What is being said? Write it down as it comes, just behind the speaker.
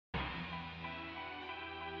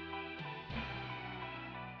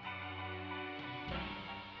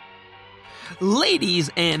Ladies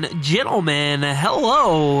and gentlemen,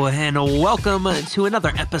 hello and welcome to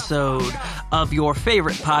another episode of your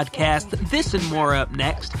favorite podcast, This and More Up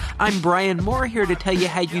Next. I'm Brian Moore, here to tell you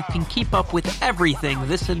how you can keep up with everything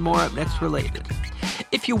This and More Up Next related.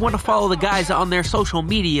 If you want to follow the guys on their social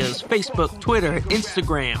medias, Facebook, Twitter,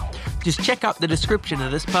 Instagram, just check out the description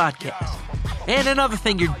of this podcast. And another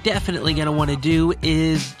thing you're definitely going to want to do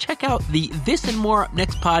is check out the This and More Up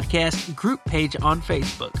Next podcast group page on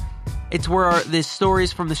Facebook. It's where the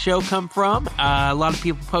stories from the show come from. A lot of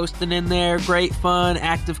people posting in there. Great, fun,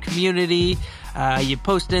 active community. You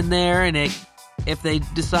post in there, and if they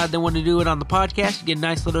decide they want to do it on the podcast, you get a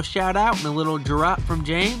nice little shout out and a little drop from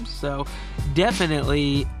James. So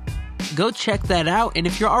definitely go check that out. And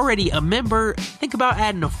if you're already a member, think about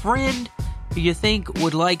adding a friend who you think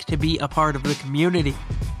would like to be a part of the community.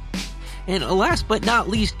 And last but not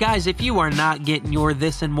least, guys, if you are not getting your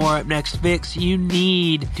This and More Up Next fix, you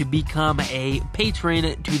need to become a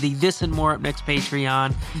patron to the This and More Up Next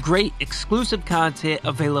Patreon. Great exclusive content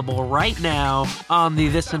available right now on the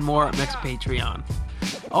This and More Up Next Patreon.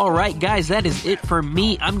 All right, guys, that is it for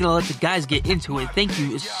me. I'm going to let the guys get into it. Thank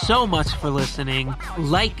you so much for listening.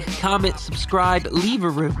 Like, comment, subscribe, leave a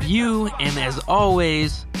review, and as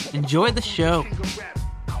always, enjoy the show.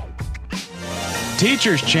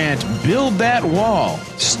 Teachers chant, build that wall.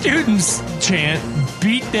 Students chant,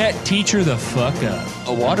 beat that teacher the fuck up.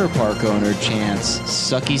 A water park owner chants,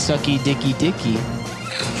 sucky, sucky, dicky, dicky.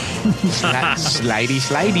 Slidey,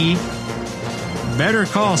 slidey. Better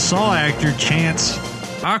Call Saul actor chants,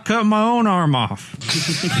 I cut my own arm off.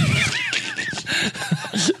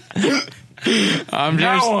 I'm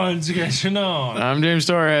James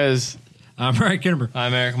Torres. I'm Brian Kimber.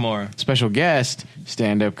 I'm Eric Moore. Special guest,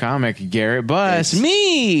 stand-up comic Garrett Buss. It's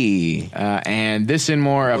me. And This and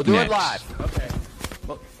More Up Next. We'll do it live. Okay.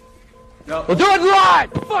 We'll do it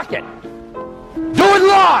live. Fuck it. Do it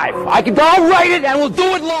live. I'll write it and we'll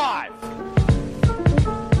do it live.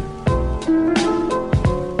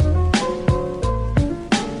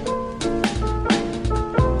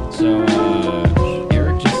 So,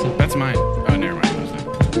 Eric just said... That's mine. Oh, never mind.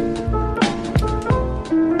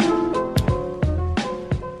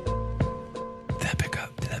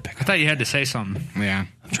 I thought you had to say something. Yeah.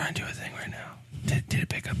 I'm trying to do a thing right now. Did it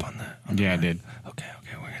pick up on the... Yeah, I did. Okay,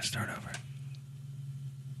 we're going to start over.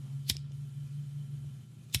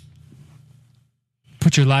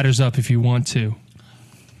 Put your lighters up if you want to.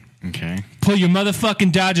 Okay. Pull your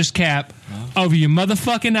motherfucking Dodgers cap over your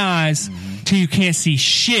motherfucking eyes till you can't see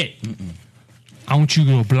shit. I want you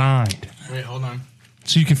to go blind. Wait, hold on.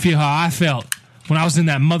 So you can feel how I felt when I was in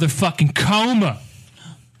that motherfucking coma.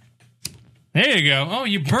 There you go. Oh,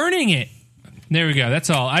 you're burning it. There we go. That's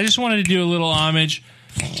all. I just wanted to do a little homage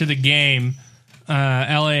to the game,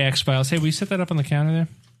 LAX Files. Hey, will you set that up on the counter there?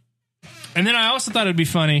 And then I also thought it'd be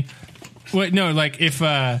funny. Wait, no, like if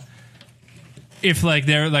like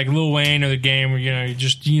they're like Lil Wayne or the game, where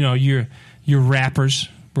your rappers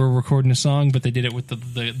were recording a song, but they did it with the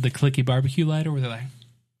clicky barbecue lighter, where they're like.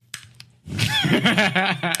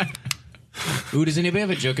 Ooh, does anybody have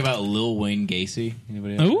a joke about Lil Wayne Gacy?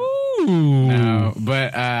 Anybody else? Ooh. No,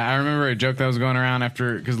 but I remember a joke that was going around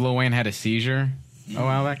because Lil Wayne had a seizure a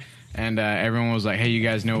while back, and everyone was like, "Hey, you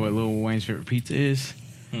guys know what Lil Wayne's favorite pizza is?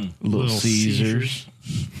 Little Caesars."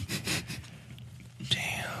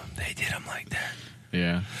 Damn, they did him like that.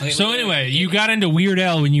 Yeah. So anyway, you got into Weird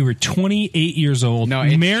Al when you were 28 years old,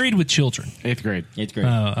 married with children. 8th grade. 8th grade.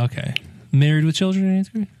 Oh, okay. Married with children in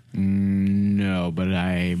 8th grade? No, but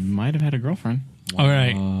I might have had a girlfriend. All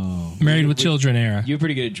right. Married with children era. You were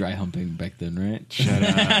pretty good at dry humping back then, right? Shut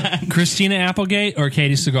up. Christina Applegate or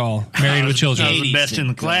Katie Seagal? Married with children. I was the best in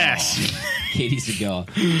the class. Katie Seagal.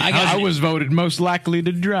 I was voted most likely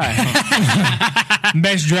to dry hump.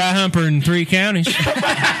 Best dry humper in 3 counties.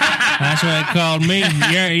 That's what they called me.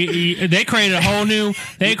 Yeah, they created a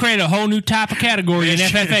whole new type of category in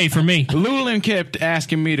FFA for me. Llewellyn kept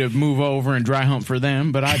asking me to move over and dry hump for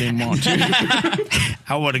them, but I didn't want to.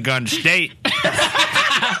 I would have gone to state.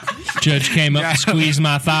 Judge came up and squeezed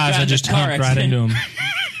my thighs. I just humped right into him.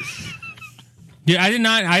 Yeah, I did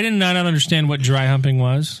not understand what dry humping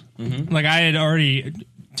was. Mm-hmm. Like, I had already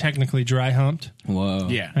technically dry humped. Whoa.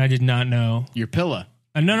 Yeah. I did not know. Your pillow.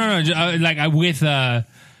 No. Like, with a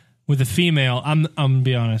female, I'm gonna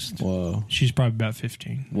be honest. Whoa. She's probably about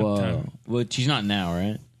 15. Whoa. Well, she's not now,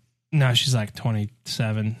 right? No, she's like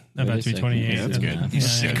 27, about to be 28. Yeah, that's good.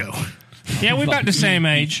 Sicko. Yeah, we're about the same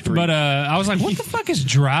age. But I was like, what the fuck is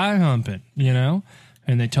dry humping? You know?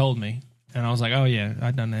 And they told me. And I was like, oh, yeah,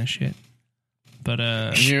 I've done that shit. But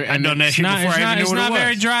I've done that shit before I even knew what it was. It's not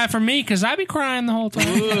very dry for me because I be crying the whole time.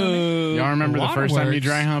 Y'all remember the first time you Waterworks.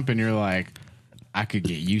 dry hump and you're like, I could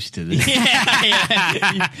get used to this. You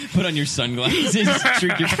put on your sunglasses,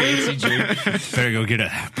 drink your fancy drink. Better go get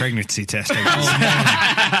a pregnancy test.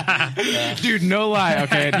 Dude, no lie.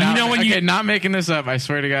 Okay, not making this up. I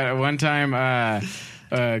swear to God. One time,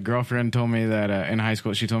 a girlfriend told me that in high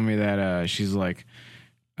school, she told me that she's like,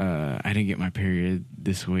 I didn't get my period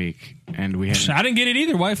this week, and we had. I didn't get it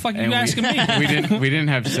either. Why the fuck are you asking me? We didn't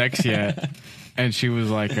have sex yet, and she was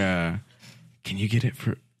like, "Can you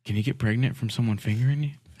get pregnant from someone fingering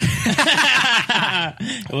you?"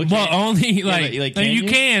 Well, only like you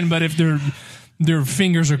can, but if their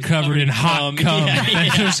fingers are covered in hot cum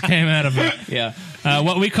that just came out of it. Yeah.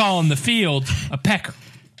 What we call in the field a pecker.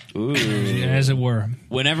 Ooh. As it were.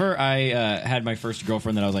 Whenever I had my first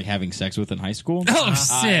girlfriend that I was like having sex with in high school,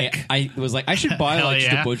 sick. I was like, I should buy like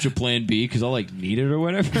just a bunch of Plan B because I'll like need it or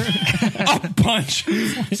whatever. A bunch.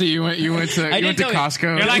 So you went to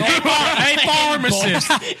Costco. You're like, hey,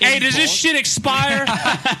 pharmacist. Hey, does this shit expire?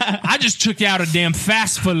 I just took out a damn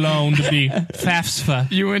FAFSA loan to be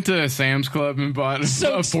FAFSA. You went to Sam's Club and bought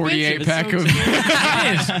So a 48 pack of.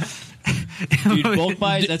 It is. Dude, bulk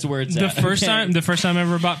buys, that's where it's at. The first time I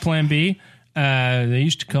ever bought Plan B, they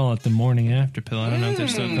used to call it the morning after pill. I don't know if they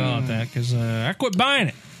still call it that because I quit buying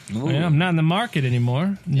it. Yeah, I'm not in the market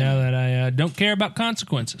anymore now that I don't care about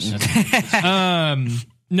consequences.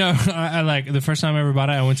 No, I like the first time I ever bought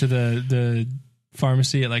it, I went to the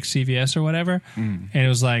pharmacy at like CVS or whatever, and it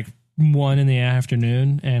was like 1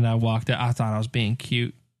 p.m, and I walked out. I thought I was being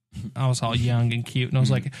cute. I was all young and cute, and I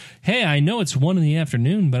was like, "Hey, I know it's 1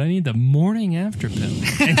 p.m, but I need the morning after pill."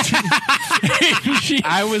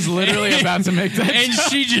 I was literally about to make that. And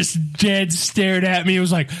she just dead stared at me. It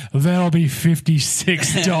was like, "That'll be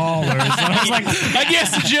 $56." And I was like, "I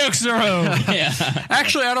guess the jokes are over." Yeah.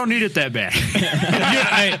 Actually, I don't need it that bad.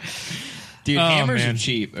 Dude, hammers are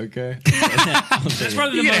cheap, okay? That's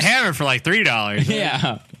probably You the get a most. hammer for like $3.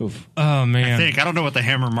 Yeah. Oof. Oh man, I don't know what the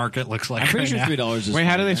hammer market looks like. I'm pretty sure right now. $3 is Wait,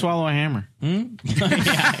 how do fine, they right? swallow a hammer? well,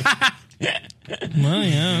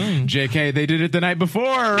 yeah. JK, they did it the night before,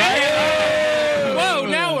 right? Whoa,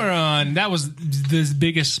 now we're on. That was the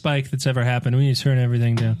biggest spike that's ever happened. We need to turn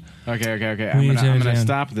everything down. Okay. We need to I'm turn it gonna down.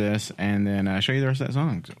 stop this and then show you the rest of that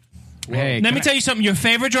song. Hey, Let me tell you something. Your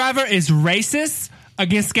favorite driver is racist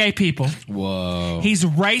against gay people. Whoa. He's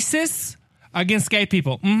racist against gay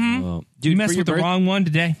people. Mm-hmm. Whoa. You Dude, messed with the wrong one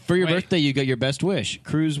today. For your birthday, you got your best wish.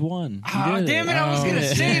 Cruise 1. Oh, damn it! I was going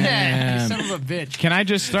to say that. You son of a bitch. Can I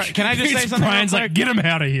just say something? Brian's real like, quick? get him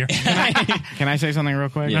out of here. Can I say something real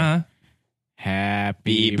quick? Uh-huh.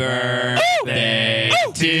 Happy birthday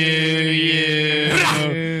to you.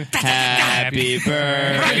 Happy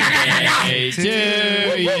birthday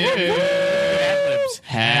to you.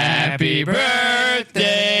 Happy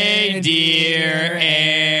birthday, dear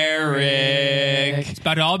Eric. It's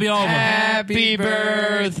about to all be over. Happy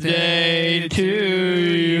birthday to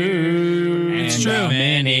you. It's true.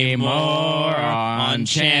 Many more on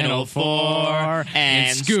Channel 4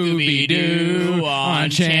 and Scooby-Doo on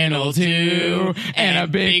Channel 2 and a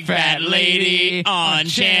big fat lady on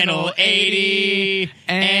Channel 80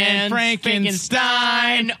 and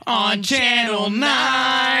Frankenstein on Channel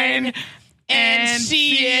 9 and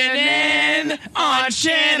CNN on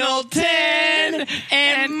Channel 10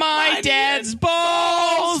 and my dad's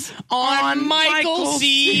balls on Michael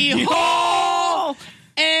C. Hall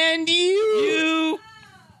and you.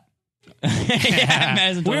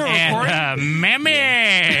 Yeah, We're recording. Mammy.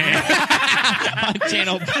 on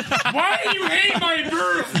Channel. Why do you hate my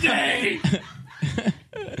birthday?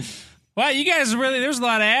 Well, you guys really, there's a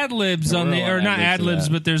lot of ad-libs on the, or not ad-libs,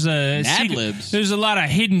 but there's a Ad-libs? There's a lot of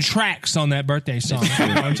hidden tracks on that birthday song.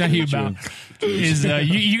 I'm telling you about is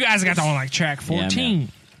you guys got on like track 14.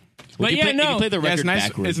 But yeah, You no. can play the Yeah, record it's nice.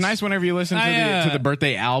 backwards. It's nice whenever you listen I, to the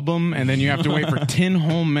birthday album, and then you have to wait for 10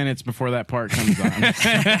 whole minutes before that part comes on. Like,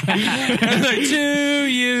 to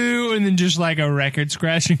you, and then just like a record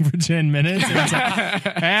scratching for 10 minutes. And it's like,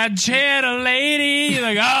 add channel lady. You're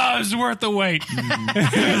like, oh, it's worth the wait.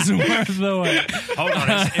 It's worth the wait. Hold on,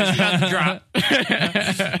 it's about to drop.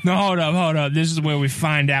 No, hold up. This is where we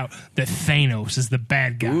find out that Thanos is the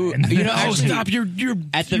bad guy. Ooh, And you know, Oh, actually, stop! You're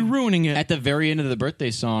ruining it. At the very end of the birthday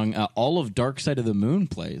song, all of Dark Side of the Moon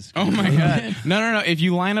plays. Oh my god! No! If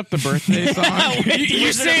you line up the birthday song,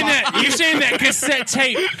 you're saying that cassette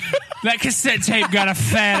tape. That cassette tape got a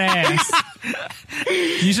fat ass.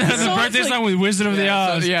 You said the birthday song with Wizard of the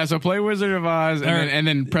Oz. So play Wizard of Oz and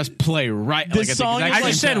then press play right. The like, at song exact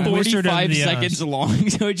is same like time. Wizard of 45 the Oz. seconds long,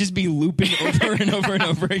 so it'd just be looping over and over and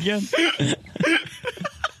over again.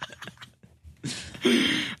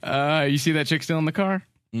 You see that chick still in the car?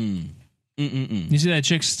 You see that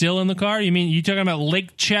chick still in the car? You mean you talking about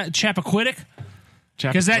Lake Chappaquiddick?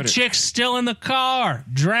 Because that chick's still in the car,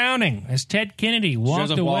 drowning, as Ted Kennedy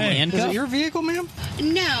walked away. Is it your vehicle, ma'am?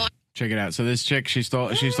 No. Check it out. So this chick, she stole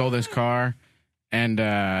this car, and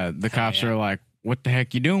the cops are like, "What the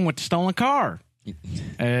heck you doing with the stolen car?"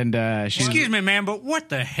 And she's Excuse me, man, but what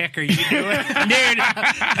the heck are you doing? Dude,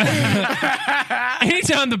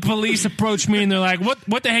 anytime the police approach me and they're like,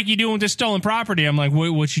 what the heck you doing with this stolen property? I'm like,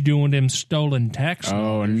 what you doing with them stolen texts?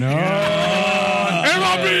 oh no! Am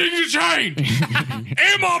I being detained?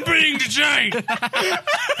 Am I being detained?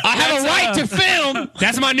 I have a right to film.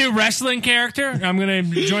 That's my new wrestling character. I'm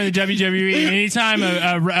going to join the WWE. Anytime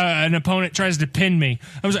an opponent tries to pin me,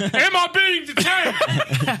 I was like, am I being detained?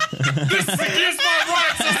 This is against my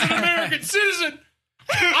rights as an American citizen.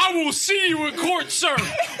 I will see you in court, sir.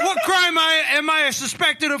 What crime am I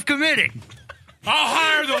suspected of committing? I'll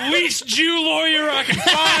hire the least Jew lawyer I can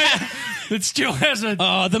find that still has a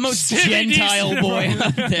The most Gentile boy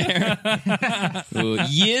out there.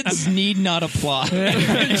 Yids need not apply.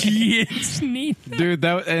 Yids need. Dude,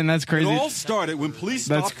 that's crazy. It all started when police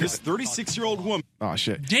stopped this 36-year-old woman. Oh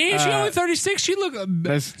shit! Damn, she only 36. She look.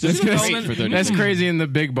 That's great crazy. That's crazy. And the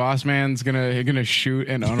big boss man's gonna shoot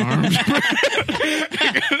an unarmed.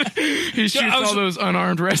 He shoots all those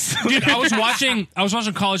unarmed wrestlers. Dude, I was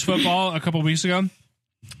watching college football a couple weeks ago,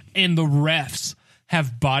 and the refs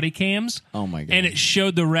have body cams. Oh my god! And it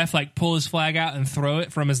showed the ref like pull his flag out and throw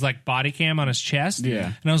it from his like body cam on his chest.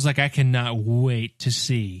 Yeah. And I was like, I cannot wait to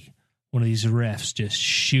see one of these refs just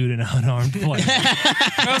shoot an unarmed player.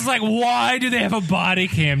 I was like, why do they have a body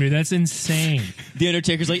cam, dude? That's insane. The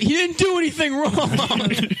Undertaker's like, he didn't do anything wrong.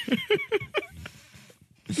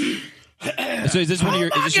 So is this one of your?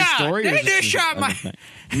 Is this your story? They just shot my.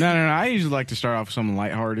 No. I usually like to start off with something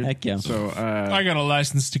lighthearted. Heck yeah. So I got a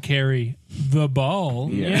license to carry the ball.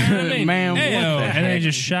 Yeah. You know what I mean? Man, what the and they heck?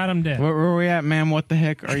 just shot him dead. where were we at, ma'am? What the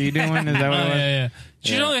heck are you doing? Is that what it was? Yeah.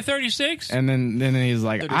 She's only 36. And then he's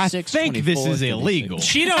like, I 36, think this 24, is illegal.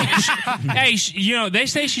 She don't. Hey, they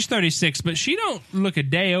say she's 36, but she don't look a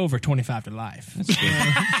day over 25 to life.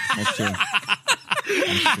 That's true.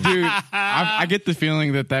 Dude, I get the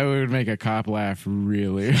feeling that would make a cop laugh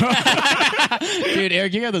really. Dude,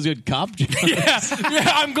 Eric, you got those good cop jokes. Yeah,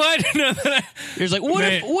 I'm glad to know that. He was like, what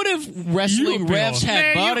if wrestling You refs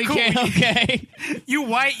had Man, body you cool. cam? Okay. You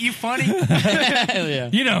white, you funny. Hell yeah.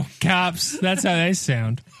 You know, cops. That's how they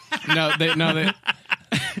sound. no, they.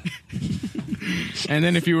 And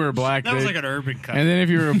then if you were black, That was like an urban cut. and then if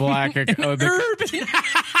you were black, and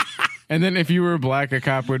then if you were black, a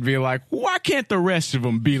cop would be like, "Why can't the rest of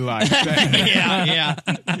them be like that?"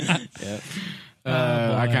 Yeah.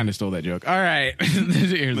 I kind of stole that joke. All right,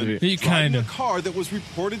 here's the You kind A of. car that was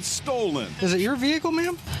reported stolen. Is it your vehicle,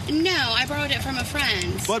 ma'am? No, I borrowed it from a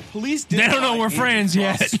friend. But police They didn't don't know buy we're Andrew friends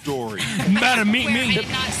Frost's yet. Story. About to meet I me. did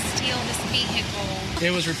not steal this vehicle.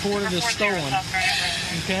 It was reported as stolen.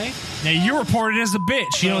 Okay? Now you reported as a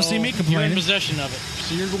bitch. You don't see me You're in complaining. possession of it.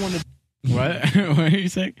 So you're going to. What? What are you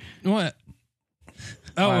saying? What?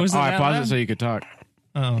 Oh, was it I that paused loud? it so you could talk.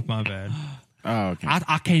 Oh, my bad. Oh, okay.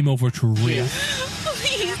 I came over to riff.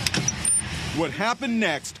 What happened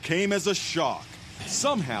next came as a shock.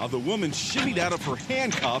 Somehow, the woman shimmied out of her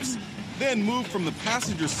handcuffs, then moved from the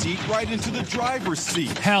passenger seat right into the driver's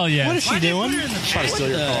seat. Hell yeah. What is she doing? Try to steal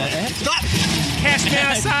your car. Catch me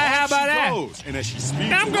outside. How about that? Goes, and as she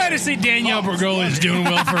speeds I'm glad to see Danielle Bergola is doing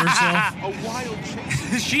well for herself. a wild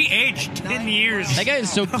chase. She aged 10 years. That guy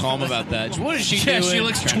is so calm about that. What is she Yeah, doing? she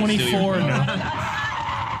looks Trying to steal your 24 car.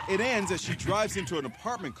 now. It ends as she drives into an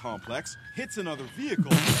apartment complex, hits another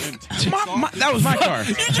vehicle, and takes off. That was my car.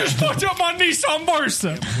 You just fucked up my Nissan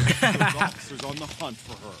Versa. The officers on the hunt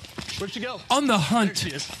for her. Where'd she go? On the hunt.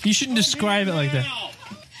 You shouldn't describe it like that.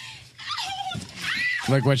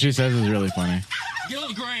 Like what she says is really funny. Get on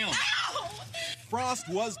the ground. Frost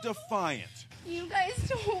was defiant. You guys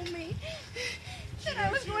told me that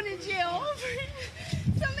I was going to jail for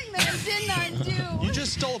something that I did not do. You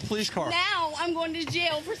just stole a police car. Now I'm going to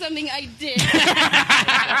jail for something I did.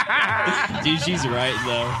 Dude, she's right,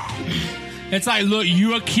 though. It's like, look,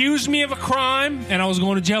 you accused me of a crime, and I was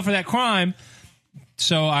going to jail for that crime,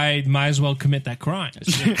 so I might as well commit that crime.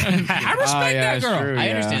 I respect that girl. True, I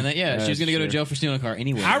understand that, yeah. That's She's going to go to true. jail for stealing a car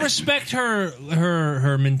anyway. I respect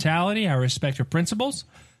her mentality. I respect her principles.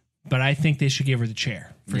 But I think they should give her the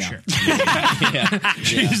chair for sure. yeah.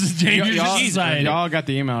 She's a dangerous society. Y'all got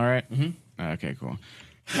the email, right? Mm-hmm. Okay, cool.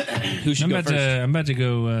 Who should go first? I'm about to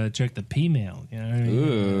go check the P mail. You know what I mean?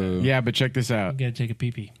 Ooh. Yeah, but check this out. Gotta take a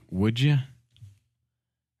pee pee. Would you?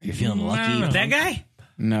 You're feeling lucky. That guy?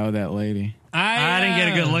 No, that lady. I didn't get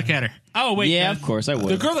a good look at her. Oh wait, Yeah, of course I would.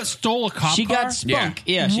 The girl that stole a cop She car. got spunk.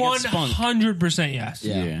 Yeah, she got spunk. 100% yes.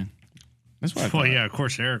 Yeah. That's what I Well, thought. yeah, of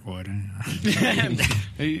course Eric would.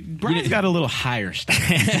 Brian's got a little higher style.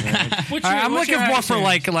 I'm looking more for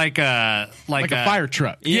like a fire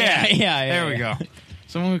truck. Yeah, yeah. There we go.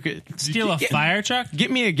 Someone who could Steal a fire truck?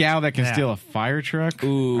 Get me a gal that can steal a fire truck.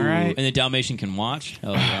 Ooh, all right. and the Dalmatian can watch.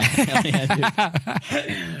 Hell yeah. Hell yeah,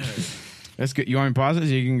 dude. That's good. You want me to pause it so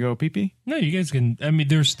you can go pee-pee? No, you guys can. I mean,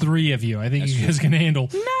 there's 3 of you. I think you guys can handle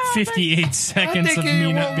 58 seconds of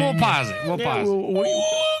me not being. We'll pause it. We'll pause it. We're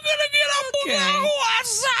gonna get up and go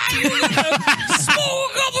outside.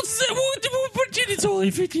 Smoke a couple. We'll pretend it's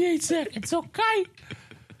only 58 seconds, okay?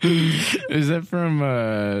 Is that from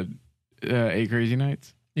 8 Crazy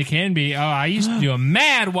Nights? It can be. Oh, I used to do a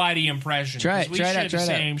mad Whitey impression. Try it, 'cause we try it share out, the try it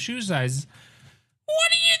out. same shoe sizes.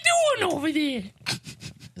 What are you doing over there?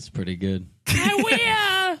 That's pretty good. I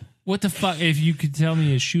wear. What the fuck? If you could tell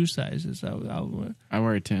me his shoe sizes, I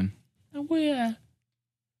wear a 10. I wear.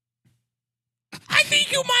 I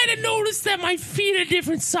think you might have noticed that my feet are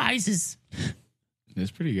different sizes.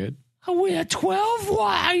 That's pretty good. I wear 12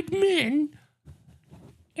 wide men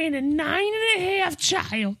and a 9.5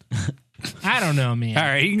 child. I don't know, man. All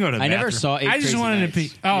right, you can go to the I never bathroom. saw Eight I just Crazy wanted Nights. to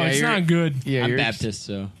pee. Oh, Yeah, it's you're- not good. Yeah, I'm you're- Baptist,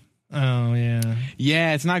 so. Oh, yeah.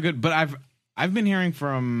 Yeah, it's not good. But I've been hearing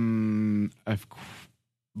from a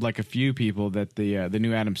few people that the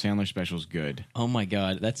new Adam Sandler special is good. Oh my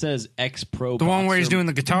god, that says ex-pro. The one where he's doing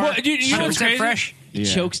the guitar. What, dude, you know what's 100% crazy? fresh. He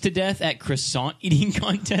Yeah. chokes to death at croissant eating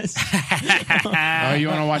contest. Oh, you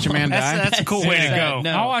want to watch a man die? That's a cool way to go.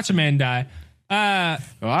 No. I'll watch a man die. I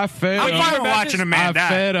fed. I'm fine with watching a man I die.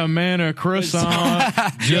 fed a man a croissant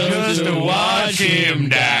just to watch him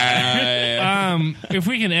die. If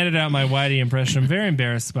we can edit out my Whitey impression, I'm very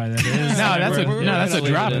embarrassed by that. It is- That's a gonna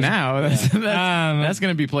drop leave it in. now. That's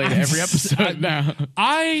going to be played every episode now.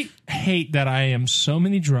 I hate that I am so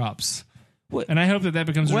many drops. And I hope that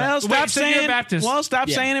becomes Well, Wait, stop so you're saying. Baptist. Well, stop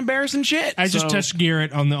saying embarrassing shit. I just So- touched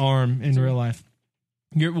Garrett on the arm in real life.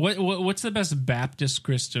 What's the best Baptist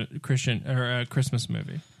Christian or Christmas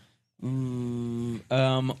movie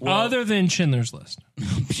Well, other than Schindler's List?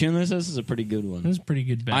 Schindler's List is a pretty good one. That's a pretty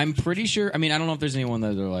good bet. I'm pretty sure. I mean, I don't know if there's anyone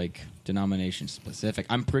that are like denomination specific.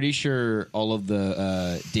 I'm pretty sure all of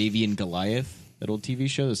the Davy and Goliath, that old TV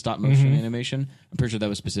show, the stop motion animation. I'm pretty sure that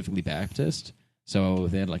was specifically Baptist. So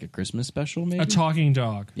they had like a Christmas special, maybe A talking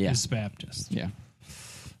dog Yeah. is Baptist. Yeah.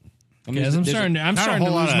 I Guys, I'm starting to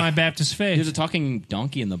lose my Baptist faith. There's a talking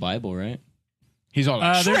donkey in the Bible, right? He's all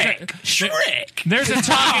like, Shrek. There's a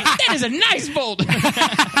talking. That is a nice bolt.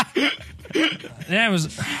 That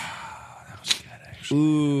was.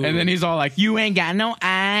 Ooh. and then he's all like, "You ain't got no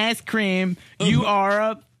ice cream. You are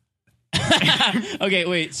a." Okay,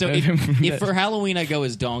 wait. So if for Halloween I go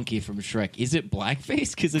as Donkey from Shrek, is it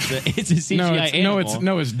blackface? Because it's a CGI animal.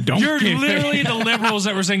 It's donkey. You're literally the liberals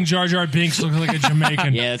that were saying Jar Jar Binks looks like a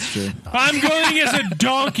Jamaican. Yeah, that's true. I'm going as a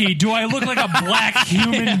donkey. Do I look like a black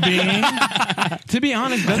human being? To be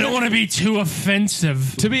honest, I don't want to be too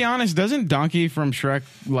offensive. To be honest, doesn't Donkey from Shrek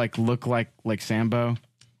look like Sambo?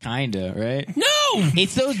 Kinda, right? No,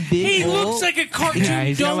 It's those big. he old- looks like a cartoon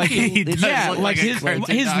he's got donkey.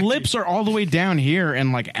 his lips are all the way down here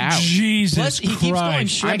and like out. Jesus Plus, he keeps going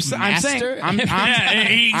Christ. Shrek Master. I'm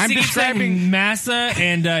I'm describing. describing Massa,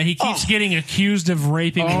 and he keeps getting accused of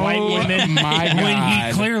raping white women my when he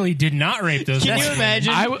God. clearly did not rape those. Can white you women.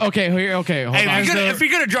 imagine? Okay, hold Hey, on. if you're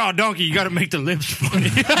gonna draw a donkey, you got to make the lips funny.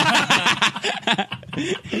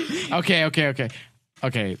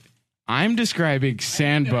 Okay. I'm describing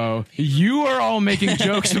Sambo. You are all making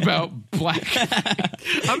jokes about black.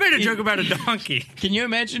 I made a joke about a donkey. Can you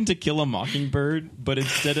imagine To Kill a Mockingbird, but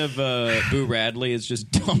instead of Boo Radley, it's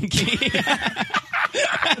just Donkey?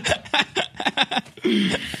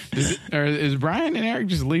 Or is Brian and Eric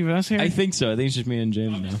just leaving us here? I think so. I think it's just me and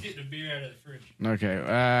James now. Getting a beer out of the fridge. Okay.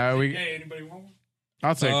 Hey, anybody want one?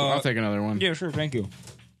 I'll take another one. Yeah, sure. Thank you.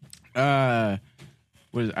 I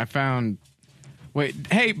found. Wait,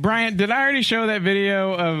 hey Brian, did I already show that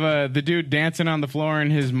video of the dude dancing on the floor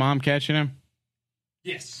and his mom catching him?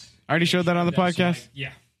 Yes. I already showed that on the podcast.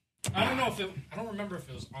 Yeah. I don't know if I don't remember if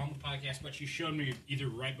it was on the podcast, but you showed me either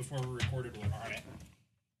right before we recorded or on it.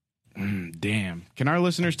 Damn. Can our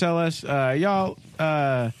listeners tell us, y'all?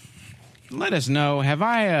 Let us know. Have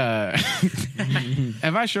I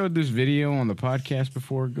have I showed this video on the podcast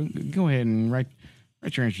before? Go ahead and write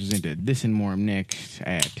your answers into this and more next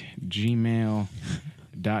at gmail.com.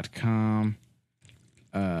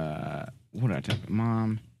 What did I type?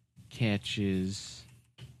 Mom catches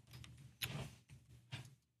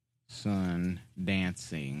son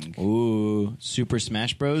dancing. Ooh, Super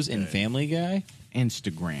Smash Bros. And Family Guy.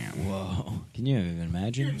 Instagram. Whoa. Can you even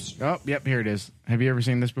imagine? Oh, yep, here it is. Have you ever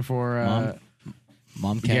seen this before? Mom?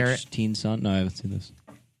 Mom catch Garrett. teen son. No, I haven't seen this.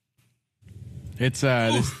 It's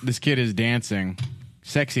this kid is dancing,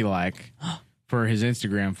 sexy like, for his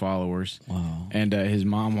Instagram followers. Wow. And his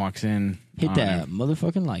mom walks in. Hit on that him.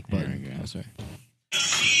 motherfucking like button. There we go. Oh, sorry.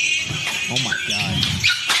 Oh my god.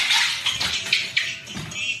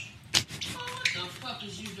 What the fuck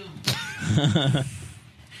is you doing?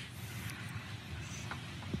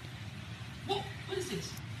 What is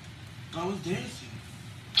this? I was dancing.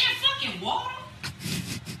 In fucking water?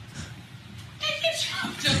 Hey, get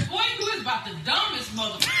the boy who is about the dumbest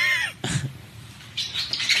motherfucker.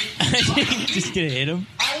 Just gonna hit him.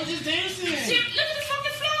 I was just dancing. See, look at the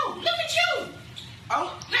fucking flow. Look at you. How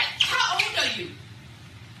old are you?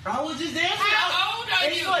 I was just dancing. How old are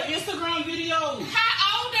It's you? for Instagram videos.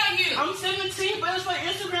 How old are you? I'm 17, but it's for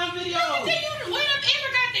Instagram videos. Then you went up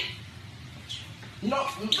ever got the... No,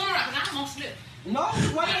 Come around, I'm gonna slip. no,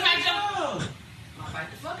 why If did I I jump- go? I'll bite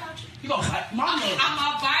the fuck out you. You gonna bite my mother? I'm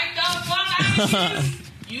gonna bite the fuck out of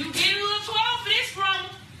you. You get a little twirl for this from.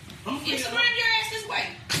 Instagram your ass this way.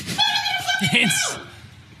 It's-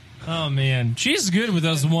 oh man, she's good with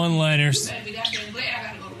those one-liners. Better be goddamn glad I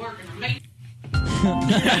gotta go to work and I'm late.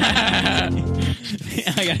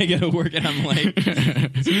 I gotta go to work and I'm late.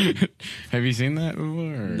 Have you seen that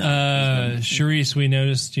before? Sharice, we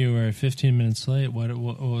noticed you were 15 minutes late. What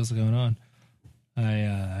was going on?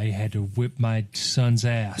 I had to whip my son's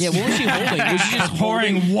ass. Yeah, what was she holding? Was she just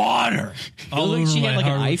pouring water? It looked like she had like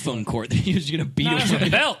an iPhone cord that he was gonna beat No, her it's a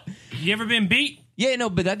with. belt. You ever been beat? Yeah, no,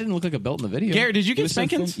 but that didn't look like a belt in the video. Garrett, did you It get was so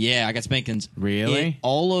spankings? thin. Yeah, I got spankings. Really? In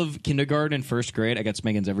all of kindergarten and first grade, I got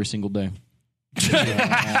spankings every single day.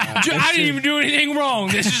 I didn't even do anything wrong.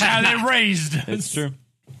 This is how they're raised. That's true.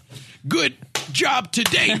 Good job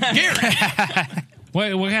today, Garrett.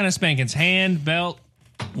 What kind of spankings? Hand, belt?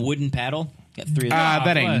 Wooden paddle. Got 3 of them.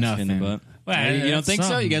 That ain't bless. In the nothing. butt. Well, you don't that's think so?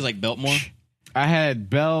 something. You guys like belt more? I had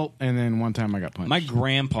belt, and then one time I got punched. My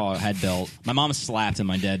grandpa had belt. My mom slapped and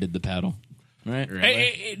my dad did the paddle. Right?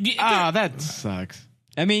 That sucks.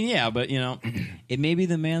 I mean, yeah, but you know, it may be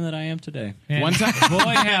the man that I am today. One time, boy,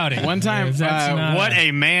 howdy. One time, If that's not What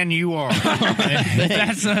a man you are. if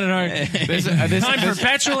that's not an argument. I'm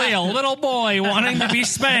perpetually a little boy wanting to be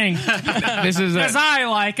spanked this is because I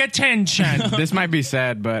like attention. this might be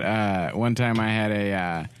sad, but one time I had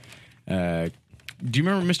a. Do you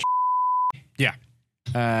remember Mr. Yeah.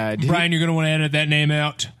 Brian, you're going to want to edit that name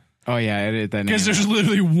out Oh yeah, edit that name. because there's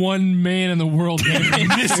literally one man in the world named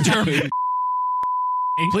Mr.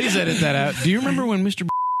 Please edit that out. Do you remember when Mr.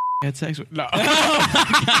 had sex with? No.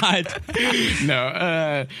 God.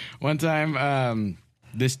 No. One time,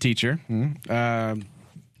 this teacher, he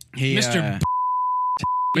Mr.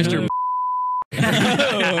 Mr.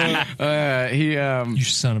 He You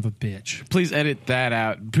son of a bitch. please edit that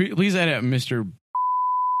out. Please edit Mr.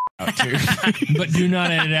 out too. But do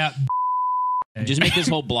not edit out Just make this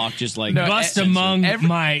whole block just like No, bust censored. among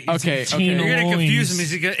my Okay, teen You're going to confuse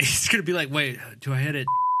loins. him. He's going to be like, wait, do I edit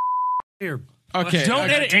here? Okay. Don't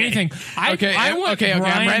okay. edit anything. I want okay.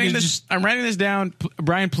 Brian I'm writing to this. just- I'm writing this down.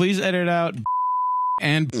 Brian, please edit out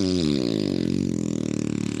and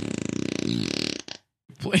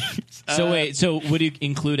please. So wait, so would you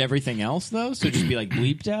include everything else though? So just be like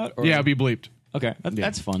bleeped out? Or? Yeah, it'll be bleeped. Okay,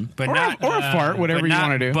 that's fun. But Or, not, or a fart, whatever but you not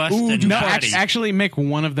want to do. busting No, buddy. actually, make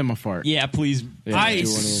one of them a fart. Yeah, please. I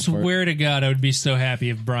swear to God, I would be so happy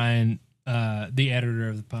if Brian, the editor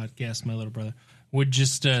of the podcast, my little brother, would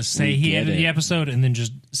just say We he get edited it. the episode and then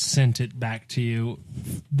just sent it back to you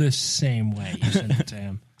the same way you sent it to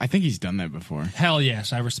him. I think he's done that before. Hell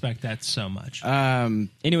yes, I respect that so much.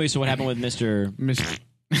 Anyway, so what happened with Mr.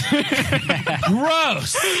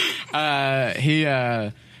 Gross. He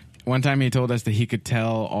one time he told us that he could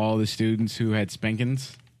tell all the students who had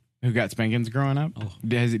spankings, who got spankings growing up. Oh.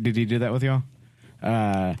 Did he do that with y'all?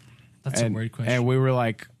 That's a weird question. And we were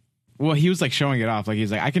like, well, he was like showing it off. Like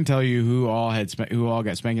he's like, I can tell you who all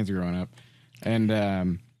got spankings growing up,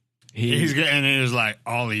 and He's good, and it was like,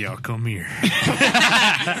 all of y'all come here.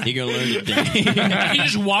 You gonna learn today? He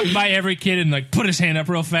just walked by every kid and like put his hand up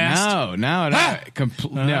real fast. no,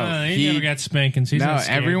 no, He never got spankings. He's no, not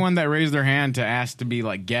scared. everyone that raised their hand to ask to be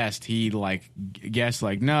like guessed, he like guessed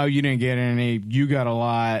like, no, you didn't get any. You got a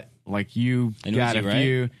lot. Like you And got was a he right?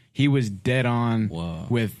 few. He was dead on Whoa.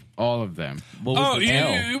 with all of them. What was the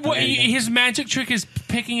tell? His magic trick is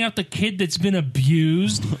picking out the kid that's been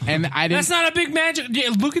abused. And I didn't. That's not a big magic. Yeah,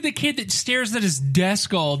 look at the kid that stares at his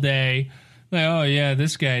desk all day. Like, oh yeah,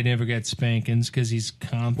 this guy never got spankings because he's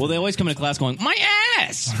confident. Well, they always come into class going, "My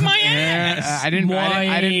ass, my ass." I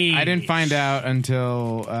didn't find out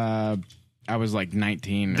until I was like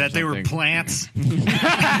 19. That they were plants. He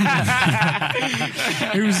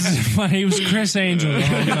was Chris Angel the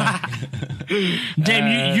whole time.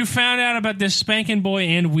 Dave, you found out about this Spanking Boy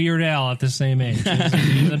and Weird Al at the same age.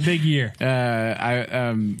 It was a big year.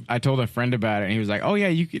 I told a friend about it, and he was like, "Oh yeah,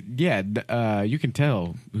 you can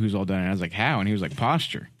tell who's all done it." And I was like, "How?" And he was like,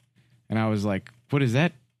 "Posture." And I was like, "What is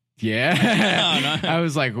that?" Yeah. I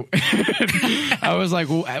was like, well,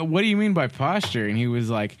 what do you mean by posture? And he was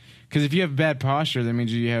like, because if you have bad posture, that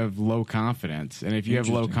means you have low confidence, and if you have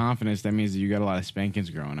low confidence, that means that you got a lot of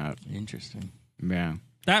spankings growing up. Interesting. Yeah.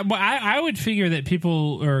 I would figure that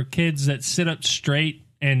people or kids that sit up straight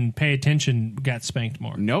and pay attention got spanked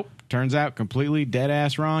more. Nope. Turns out completely dead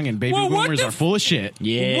ass wrong, and baby boomers are full of shit.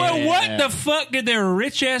 Yeah. Well, what the fuck did their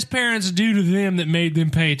rich ass parents do to them that made them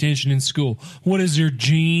pay attention in school? What, is their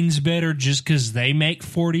genes better just because they make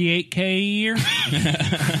 $48K a year?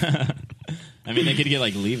 I mean, they could get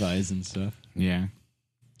like Levi's and stuff. Yeah.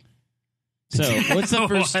 So, what's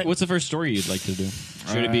the first story you'd like to do?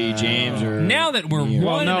 Should it be James or now that we're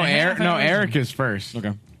one? Well, Eric is first.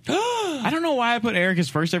 Okay. I don't know why I put Eric as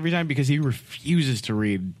first every time, because he refuses to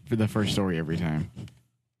read for the first story every time.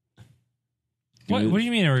 What do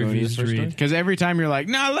you mean I refuse to read? Because every time you're like,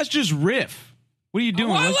 "Nah, let's just riff." What are you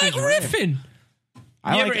doing? I Let's like just riff. riffing.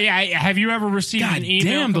 Have you ever received an email?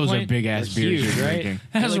 Damn, those complaint? are big ass beers, huge, you're right? drinking.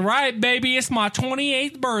 That's right, baby. It's my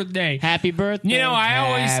 28th birthday. Happy birthday? You know, I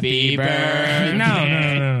always Happy birthday.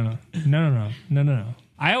 No.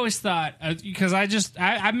 I always thought because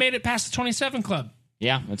I made it past the 27 club.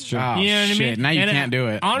 Yeah, that's true. Oh, You know what I shit. mean? Now you And can't do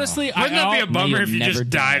it. Honestly, Wouldn't that be a bummer if you never just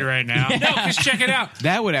die. died right now? No, because check it out.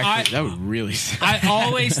 That would actually, that would really suck. I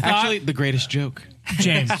always thought, Actually, the greatest joke.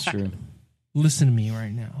 James, That's true. listen to me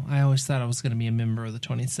right now. I always thought I was going to be a member of the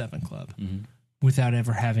 27 Club without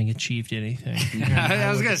ever having achieved anything. I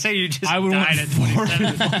was going to say you just I would died want at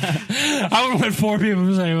 27. I would want 4 people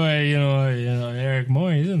to say, "Well, you know, Eric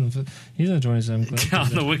Moore, he's in the 27 Club." On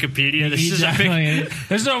the Wikipedia, this He's is a big...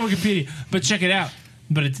 There's no Wikipedia, but check it out.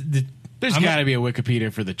 But There's got to be a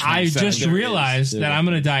Wikipedia for the 27. I just There realized is. that I'm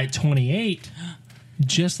going to die at 28,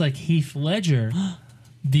 just like Heath Ledger,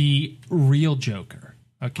 the real Joker.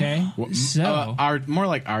 Okay, so more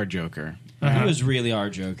like our Joker. He was really our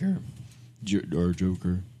Joker. Our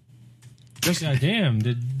Joker. God damn,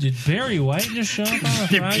 did Barry White just show up on a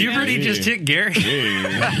Did Friday puberty night? just hit Gary?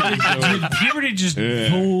 Did puberty just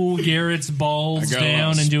pull Garrett's balls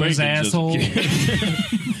down into his asshole?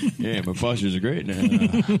 Yeah, my postures are great now.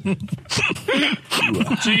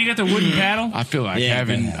 So you got the wooden paddle? I feel like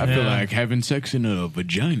having sex in a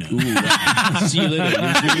vagina. See you later,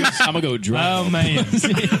 losers. I'm gonna go drunk. Oh man.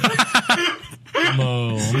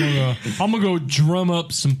 I'm gonna go drum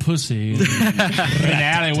up some pussy in an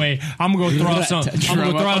alleyway. I'm gonna go throw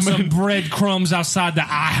some breadcrumbs outside the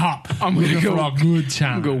IHOP. I'm gonna go for a good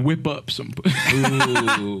time. I'm gonna go whip up some.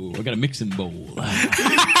 Ooh, I got a mixing bowl.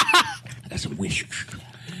 I got some whiskers.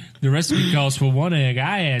 The recipe calls for 1 egg.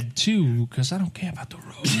 I had 2 because I don't care about the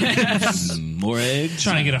roast. More eggs.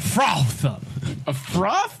 Trying to get a froth up. A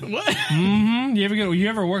froth? What? Mm-hmm. You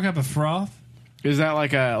ever work up a froth? Is that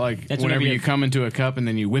like That's whenever whenever you come into a cup and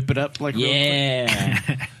then you whip it up like real quick?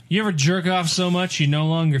 Yeah. You ever jerk off so much you no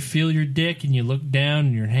longer feel your dick and you look down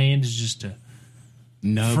and your hand is just a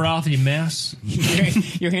frothy mess?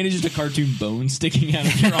 Your hand is just a cartoon bone sticking out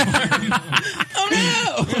of your arm.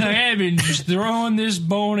 Oh no! I've been just throwing this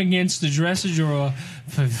bone against the dresser drawer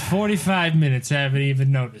for 45 minutes. I haven't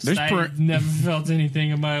even noticed. I've never felt anything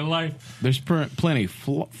in my life. There's plenty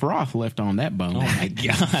froth left on that bone. Oh my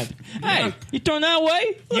god! Hey, you throwing that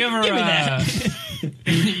away? You ever? Give me that.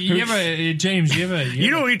 You ever, James? You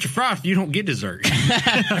don't eat your froth, you don't get dessert. You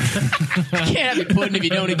can't have your pudding if you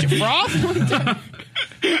don't eat your froth.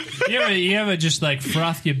 You ever just like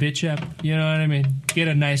froth your bitch up? You know what I mean? Get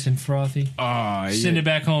it nice and frothy. Send it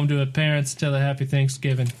back home to her parents. Tell her Happy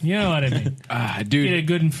Thanksgiving. You know what I mean? Dude, get it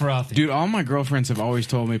good and frothy. Dude, all my girlfriends have always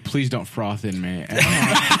told me, please don't froth in me.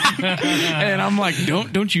 And I'm like,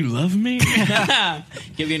 don't you love me?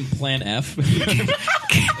 Give you Plan F. Why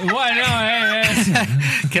no? Hey,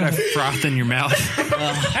 Can I froth in your mouth?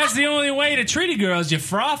 that's the only way to treat a girl is you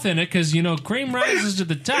froth in it because cream rises to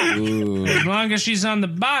the top. Ooh. As long as she's on the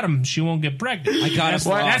bottom, she won't get pregnant. I got that's, it.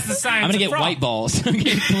 that's the science. I'm gonna of get froth. white balls.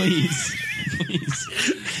 Okay, please.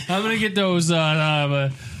 I'm gonna get those.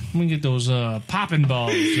 I'm gonna get those popping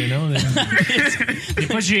balls. You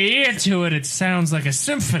put your ear to it, it sounds like a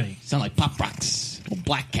symphony. Sound like pop rocks.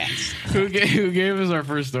 Black cats. Who gave us our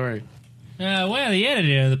first story? Well, the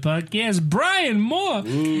editor of the podcast, Brian Moore.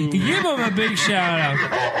 Give him a big shout out.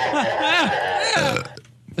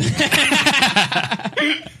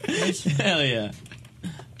 Hell yeah.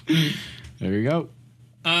 There you go.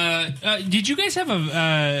 Did you guys have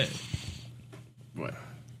a? What?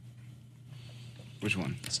 Which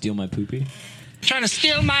one? Steal my poopy. Trying to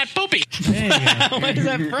steal my poopy. What is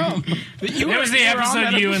that from? It was the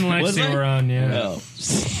episode you and Was Lexi it? were on. Yeah, Oh.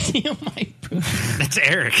 Steal my poopy. That's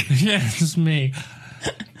Eric. yeah, it's me.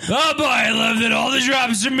 Oh boy, I love that all the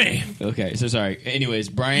drops are me. Okay, so sorry. Anyways,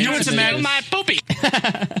 Brian. You went to submitted my this- poopy.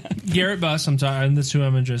 Garrett Buss, I'm talking. That's who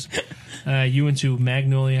I'm interested. You went to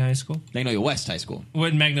Magnolia High School. Magnolia West High School.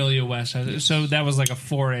 What Magnolia West? So that was like a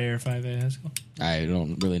 4A or 5A high school. I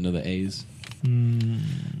don't really know the A's.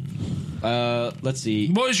 Let's see.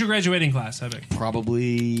 What was your graduating class? I think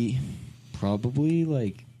Probably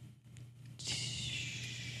like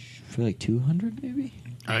I feel like 200 maybe.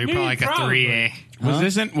 Oh, you're probably like a 3A.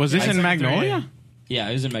 Was this in Magnolia? Yeah,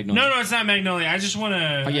 it was in Magnolia. No, it's not Magnolia. I just want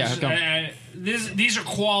to. yeah, how come? These are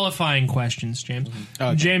qualifying questions, James.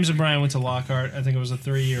 Okay. James and Brian went to Lockhart. I think it was a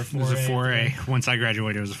 3 or 4A. It was a 4A. Once I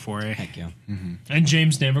graduated, it was a 4A. Heck yeah. And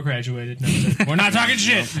James never graduated. No, we're not talking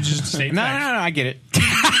shit. Just state No, facts. I get it.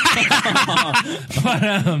 But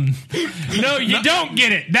no, you don't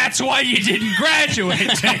get it. That's why you didn't graduate,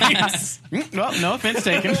 James. Well, no offense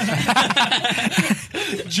taken.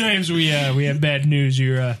 James, we have bad news.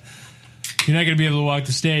 You're not going to be able to walk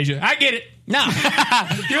the stage. I get it. No.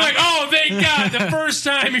 You're like, oh, thank God. The first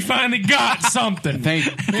time he finally got something. Thank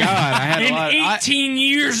God. I had In a lot. 18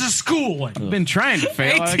 years of schooling. I've been trying to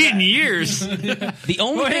fail. 18 years. The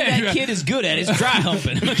only thing that kid is good at is dry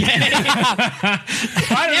humping. Okay.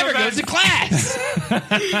 Never goes to class.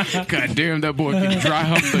 God damn, that boy can dry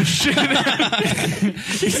hump the shit.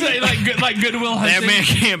 He's like Goodwill That Hunting. man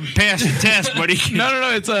can't pass the test, but he can.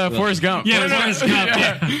 No, it's Forrest Gump. Yeah, Forrest Gump,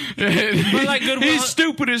 yeah. But like Goodwill- he's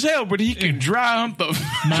stupid as hell, but he can dry hump the.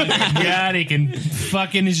 My God, he can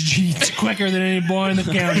fuck in his jeans quicker than any boy in the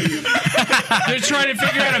county. They're trying to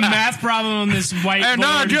figure out a math problem on this whiteboard. And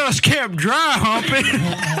I just kept dry humping.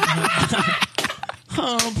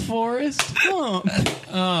 Hump, Forrest. Hump.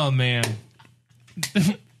 Oh, man.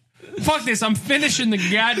 Fuck this, I'm finishing the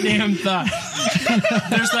goddamn thought.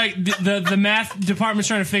 There's like the math department's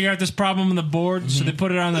trying to figure out this problem on the board, so they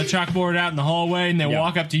put it on the chalkboard out in the hallway, and they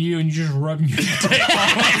walk up to you, and you just rub your dick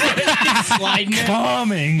Sliding it.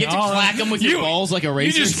 coming. You get to clack them with your balls like a You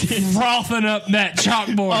razor. just frothing up that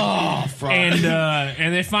chalkboard.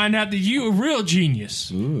 And they find out that you a real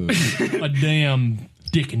genius. A damn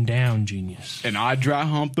dicking down genius. And I dry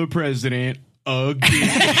hump the president again.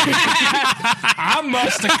 I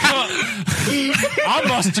must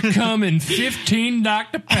have come in 15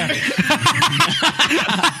 Dr. Pepper.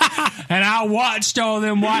 And I watched all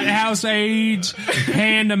them White House aides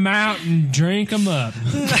hand them out and drink them up.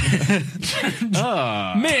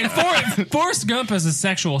 Man, Forrest Gump as a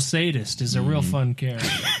sexual sadist is a real fun character.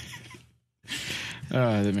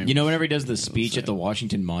 You know, whenever he does the speech at the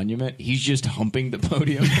Washington Monument, he's just humping the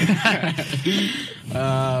podium.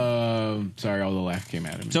 Sorry, all the laugh came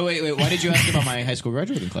out of me. So wait, why did you ask about my high school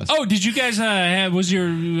graduating class? Oh, did you guys was your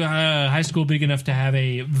high school big enough to have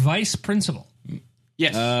a vice principal?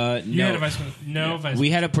 Yes. You no. had a vice principal? No, vice We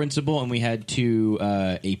had a principal and we had 2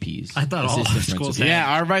 APs. I thought all assistant schools principals. had.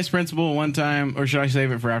 Yeah, our vice principal one time, or should I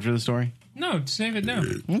save it for after the story? No, save it now.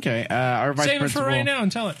 Okay, our vice Save it principal. for right now and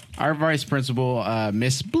tell it. Our vice principal,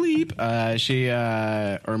 Miss Bleep, she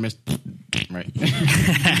or Miss right.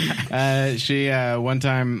 She one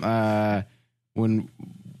time when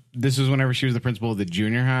this was whenever she was the principal of the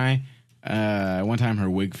junior high. One time her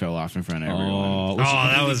wig fell off in front of everyone. Oh,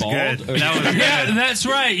 that was good. That was Yeah, good. that's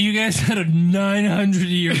right. You guys had a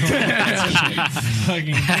 900-year-old.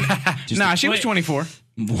 Fucking. Nah, she was Wait. 24.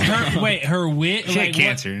 Her wit. She had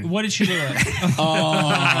cancer. What did she look like?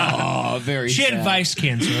 Oh, very She had sad. vice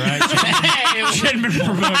cancer, right? She hadn't been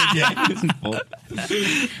promoted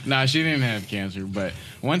yet. Nah, she didn't have cancer, but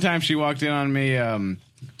one time she walked in on me.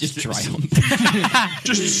 Just dry hump.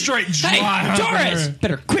 Just straight dry. Hey, humping Torres, her.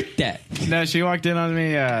 better quit that. No, she walked in on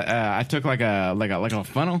me. I took like a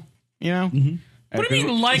funnel, you know. Mm-hmm. What do you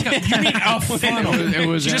mean like a? You mean a funnel? It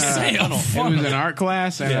was Just say a It funnel. was an art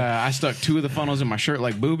class, and I stuck 2 of the funnels in my shirt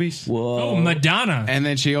like boobies. Oh, Madonna. And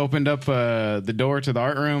then she opened up the door to the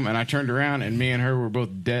art room, and I turned around, and me and her were both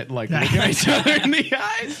dead, like looking at each other in the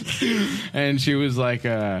eyes. And she was like,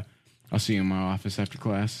 "I'll see you in my office after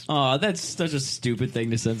class." Oh, that's such a stupid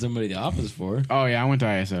thing to send somebody to the office for. Oh yeah, I went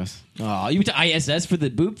to ISS. Oh, you went to ISS for the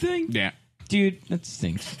boob thing? Yeah. Dude, that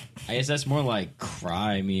stinks. I guess that's more like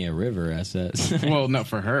Cry Me a River SS. Well, no,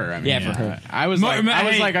 for her. I mean, Yeah, for her. I was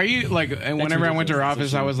like, are you like? And whenever I went to her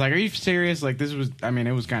ridiculous. office, I was like, are you serious? Like, this was. I mean,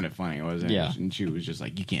 it was kind of funny, wasn't it? Yeah. And she was just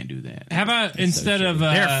like, you can't do that. How about instead of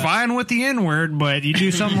They're fine with the N-word, but you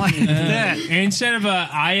do something like that. instead of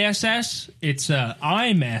ISS, it's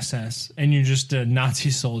I'm SS, and you're just a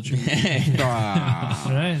Nazi soldier.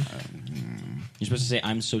 Right? You're supposed to say,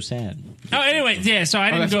 I'm so sad. Oh, anyway, yeah. So I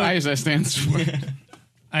Oh, didn't that's go. what ISS stands for.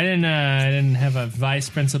 I didn't have a vice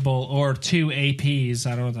principal or 2 APs.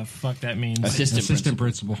 I don't know what the fuck that means. Assistant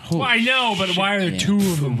principal. Well, I know, but why are there 2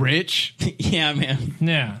 of them? Rich. Yeah, man.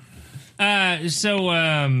 Yeah.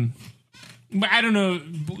 But I don't know.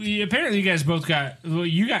 Apparently, you guys both got. Well,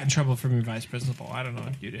 you got in trouble from your vice principal. I don't know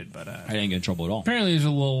if you did, but I didn't get in trouble at all. apparently, there's a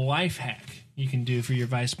little life hack you can do for your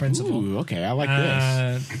vice principal. Ooh, okay, I like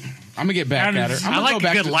this. I'm gonna get back at her. I'm I gonna like go a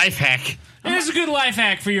back good to, life hack. It's a good life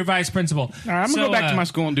hack for your vice principal. All right, I'm gonna go back to my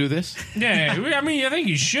school and do this. Yeah, I mean, I think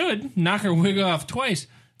you should knock her wig off twice.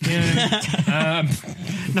 Yeah.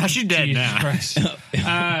 No, she's dead Jesus now. Christ.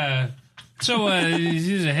 This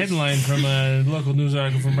is a headline from a local news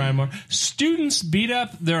article from Brian Moore. Students beat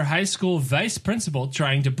up their high school vice principal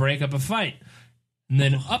trying to break up a fight, and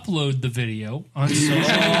then upload the video on social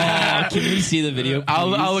media. Can we see the video?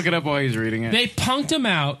 I'll look it up while he's reading it. They punked him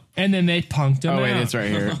out, and then they punked him out. Oh wait, it's right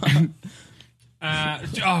here.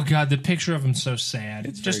 Oh god, the picture of him so sad.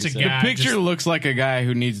 It's just a very guy. The picture looks like a guy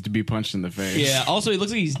who needs to be punched in the face. Yeah, also, he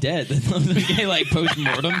looks like he's dead. The guy, like,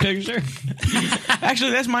 post-mortem picture.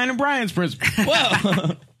 Actually, that's mine and Brian's principal.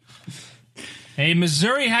 Whoa. A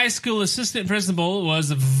Missouri high school assistant principal was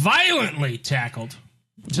violently tackled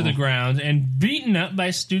to the ground and beaten up by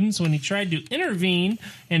students when he tried to intervene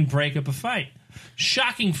and break up a fight.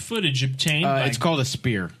 Shocking footage obtained by... It's called a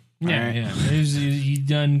spear. Yeah, right? yeah. He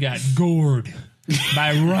done got gored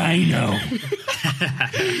by Rhino.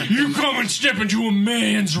 You come and step into a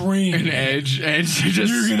man's ring. An edge just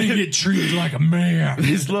You're going to get treated like a man.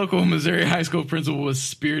 His local Missouri high school principal was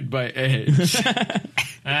speared by Edge.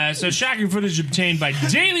 So shocking footage obtained by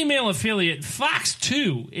Daily Mail affiliate Fox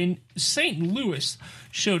 2 in St. Louis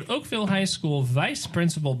showed Oakville High School Vice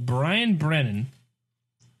Principal Brian Brennan.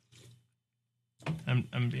 I'm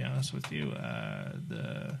going to be honest with you.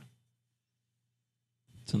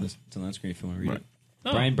 It's on that screen if you want to read it.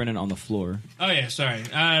 Oh. Brian Brennan on the floor. Oh, yeah, sorry.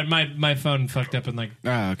 My phone fucked up and like...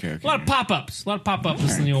 Okay. A lot of pop-ups.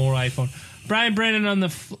 In the old iPhone. Brian Brennan on the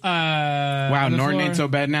wow, on the Norton floor. ain't so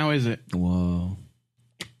bad now, is it? Whoa.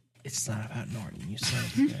 It's not about Norton. You said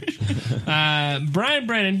it. Brian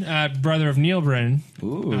Brennan, brother of Neil Brennan.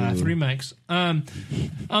 Ooh. 3 mics. On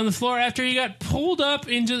the floor after he got pulled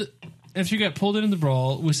into the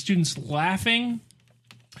brawl with students laughing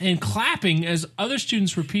and clapping as other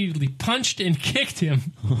students repeatedly punched and kicked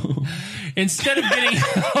him. Instead of getting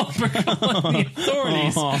help or calling the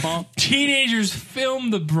authorities, teenagers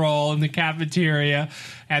filmed the brawl in the cafeteria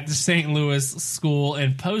at the St. Louis school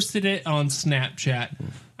and posted it on Snapchat.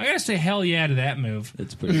 I gotta say hell yeah to that move.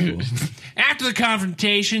 That's pretty cool. After the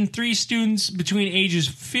confrontation, 3 students between ages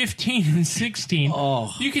 15 and 16,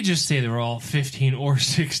 you could just say they were all 15 or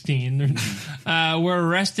 16, were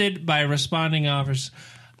arrested by responding officers.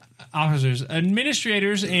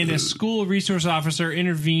 Administrators and a school resource officer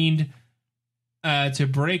intervened to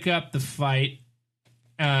break up the fight.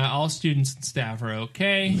 All students and staff are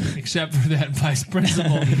okay, except for that vice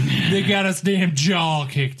principal. They got his damn jaw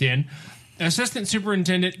kicked in. Assistant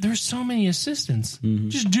superintendent, there's so many assistants.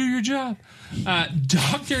 Just do your job.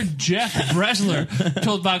 Dr. Jeff Bresler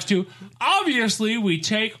told Fox 2, obviously we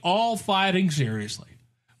take all fighting seriously.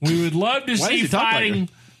 We would love to see fighting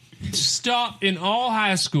stop in all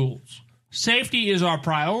high schools. Safety is our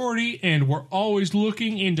priority, and we're always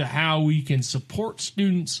looking into how we can support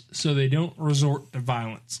students so they don't resort to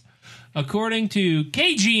violence. According to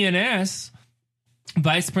KGNS,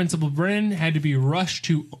 Vice Principal Brennan had to be rushed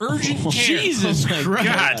to urgent care. Jesus Christ.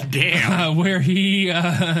 God damn. Where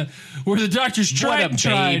the doctors tried and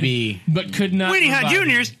tried, but could not. Weenie Hut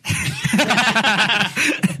Juniors.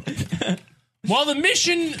 While the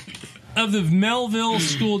mission of the Melville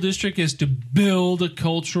School District is to build a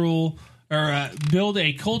culture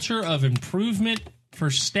of improvement for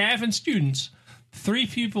staff and students, 3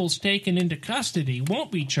 pupils taken into custody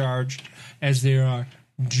won't be charged as they are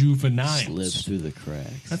juveniles. Slips through the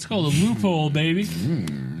cracks. That's called a loophole, baby.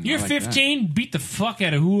 You're like 15, beat the fuck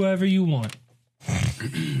out of whoever you want.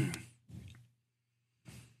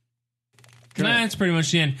 That's pretty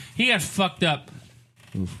much the end. He got fucked up.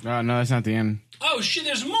 Oh, no, that's not the end. Oh, shit,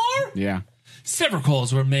 there's more? Yeah. Several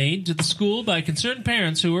calls were made to the school by concerned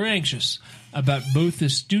parents who were anxious about both the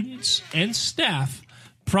students and staff,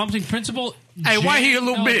 prompting Principal Hey, why he a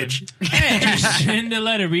little Sullivan bitch? to send a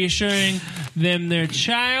letter reassuring them their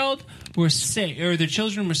child were safe, or their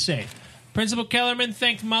children were safe. Principal Kellerman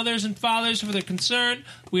thanked mothers and fathers for their concern.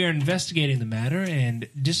 We are investigating the matter, and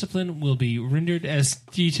discipline will be rendered as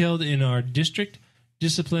detailed in our district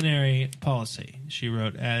disciplinary policy, she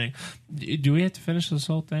wrote, adding, do we have to finish this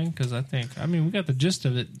whole thing? Because I mean, we got the gist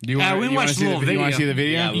of it. Do you want we to watched the little video. You want to see the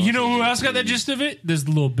video? You know who else got the gist of it? This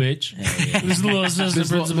little bitch. This little assistant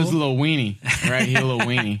principal. This little weenie, right? He a little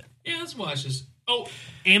weenie. Yeah, let's watch this. Oh,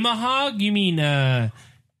 Emma Hogg? You mean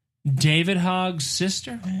David Hogg's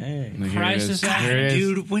sister? Hey, Crisis actor.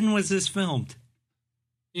 Dude, when was this filmed?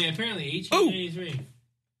 Yeah, apparently 1883.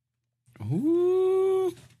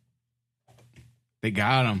 Ooh. They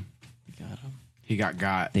got him. He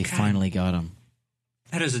got. They finally got him.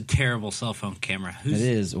 That is a terrible cell phone camera. It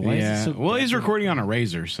is. Why is it so well, he's bad? recording on a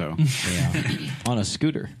Razor, so. Yeah. On a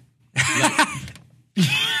scooter.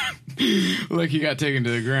 Look, he got taken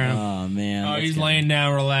to the ground. Oh, man. Oh, he's laying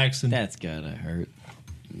down relaxing. That's gotta hurt.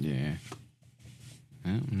 Yeah.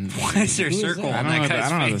 Why is there a circle on that guy's I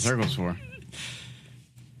don't know what the face? circle's for.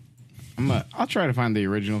 I'll try to find the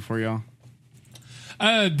original for y'all.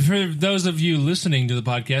 For those of you listening to the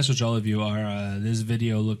podcast, which all of you are, this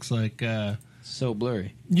video looks like... so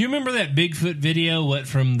blurry. You remember that Bigfoot video, what,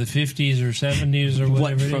 from the 50s or 70s or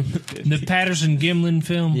whatever? What, from the Patterson-Gimlin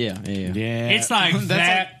film? Yeah. It's like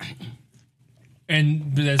that,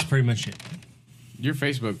 and that's pretty much it. Your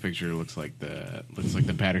Facebook picture looks like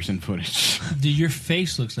the Patterson footage. Dude, your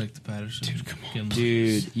face looks like the Patterson. Dude, come on.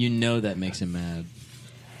 Dude, you know that makes him mad.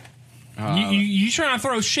 You trying to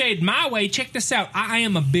throw shade my way? Check this out. I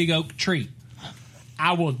am a big oak tree.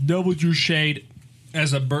 I will double your shade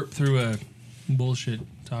as I burp through a bullshit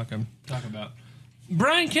talk about.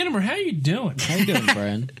 Brian Kinnemer, how you doing? How you doing,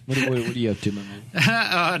 Brian? What are you up to, my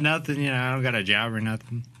man? Nothing. I don't got a job or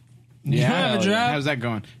nothing. You have a job? How's that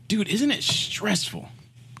going? Dude, isn't it stressful?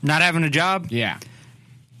 Not having a job? Yeah.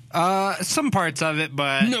 Some parts of it,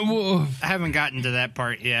 but No, I haven't gotten to that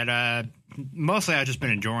part yet. Mostly I've just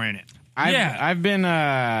been enjoying it. I've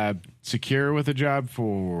been secure with a job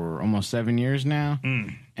for almost 7 years now,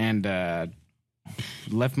 and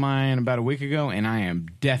left mine about a week ago, and I am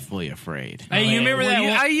deathly afraid. Hey, you remember that?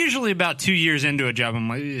 I usually about 2 years into a job, I'm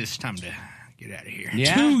like, it's time to get out of here.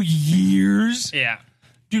 Yeah? 2 years? Yeah.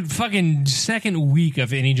 Dude, fucking second week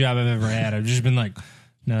of any job I've ever had, I've just been like,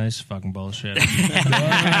 no, this is fucking bullshit.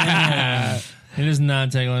 It does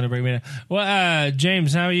not take long to break me down. Well,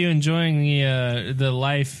 James, how are you enjoying the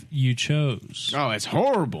life you chose? Oh, it's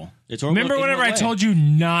horrible. It's horrible. Remember In whenever what I way? told you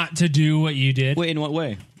not to do what you did? Wait, in what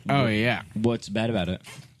way? Oh, yeah. What's bad about it?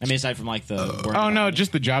 I mean, aside from like the work. Oh, no,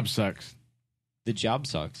 just the job sucks. The job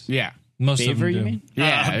sucks. Yeah. Most Favor, of them you do. mean?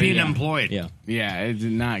 Yeah. Being employed. Yeah. Yeah, it's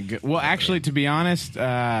not good. Well, actually, to be honest,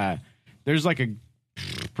 there's like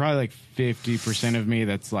probably like 50% of me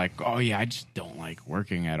that's like, oh yeah, I just don't like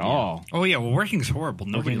working at all. Oh yeah, well working's horrible.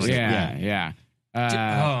 Nobody likes it. Yeah.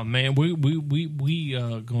 Oh man, we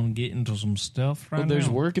gonna get into some stuff right Well, there's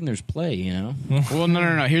now. work and there's play, you know. Well,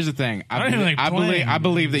 no. Here's the thing. I don't like playing. I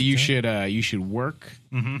believe that you should work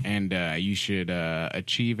and you should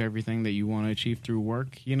achieve everything that you want to achieve through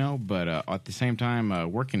work. You know, but at the same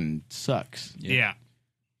time, working sucks. Yeah.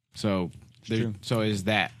 So is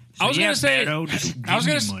that. I was gonna say. Beto, I was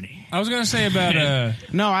give gonna. me money. I was gonna say about.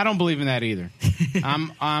 No, I don't believe in that either.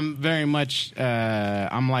 I'm very much.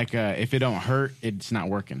 I'm like, if it don't hurt, it's not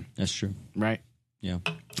working. That's true. Right. Yeah.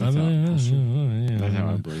 That's how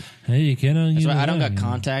I believe. Hey, you can't. That's why I don't got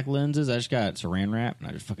contact lenses. I just got saran wrap, and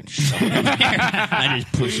I just fucking shove it in there. I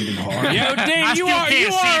just push it in hard. Yo, Dave, you are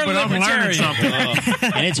a but I'm learning libertarian. something.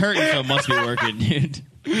 And it's hurting, so it must be working, dude.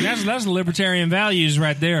 That's libertarian values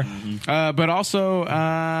right there. But also,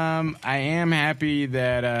 I am happy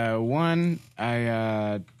that one,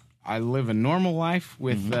 I live a normal life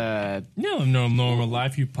with No, normal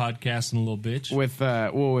life. You podcasting a little bitch. with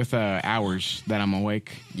hours that I'm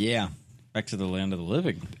awake. Yeah. Back to the land of the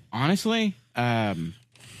living. Honestly,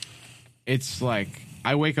 it's like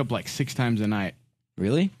I wake up like 6 times a night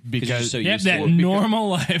Really? Because- you're so Yeah, used that to it. normal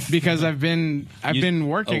life. because I've been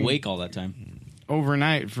working awake all that time.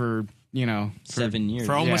 overnight for 7 years.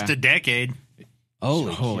 For almost Yeah. a decade.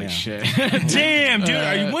 holy yeah. shit. Damn,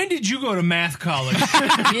 dude. When did you go to math college?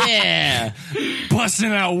 Yeah.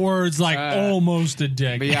 Busting out words like almost a But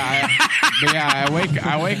decade. yeah,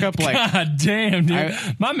 I wake up like God damn, dude.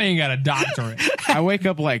 My man got a doctorate. I wake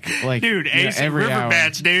up like Dude, Ace and every River hour.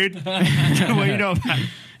 Bats, dude. What you know about?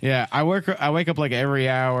 Yeah, I wake up like every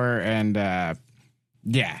hour, and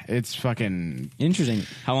yeah, it's fucking. Interesting.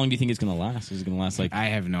 How long do you think it's going to last? Is it going to last like I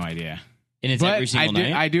have no idea. And it's But every single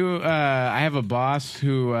night? I have a boss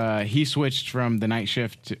who he switched from the night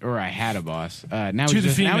shift, or I had a boss. Now To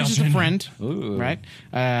he's the now he's just a female friend, right?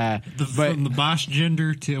 From the boss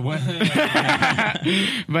gender to what?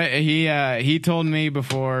 But he told me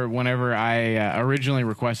before, whenever I originally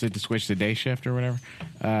requested to switch to day shift or whatever,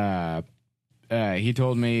 he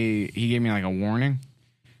told me, he gave me like a warning,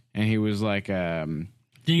 and he was like, "Did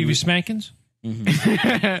he give you spankings?"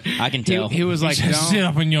 I can tell. He was like, Just sit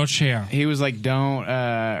up in your chair. He was like, don't,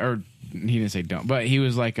 or he didn't say don't, but he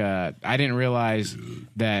was like, I didn't realize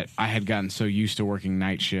that I had gotten so used to working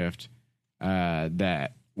night shift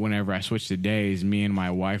that whenever I switched to days, me and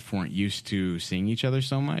my wife weren't used to seeing each other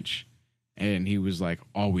so much. And he was like,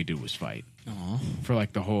 all we did was fight for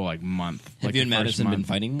like the whole like month. Have like you the and first Madison month. been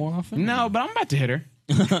fighting more often? No, but I'm about to hit her.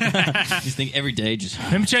 Just think every day, just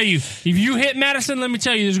Let me tell you, if you hit Madison, let me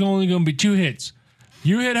tell you, there's only going to be 2 hits.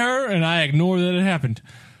 You hit her, and I ignore that it happened.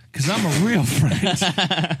 Because I'm a real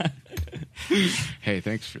friend. Hey,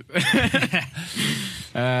 thanks for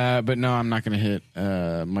that. But no, I'm not going to hit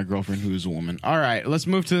my girlfriend, who's a woman. All right, let's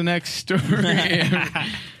move to the next story.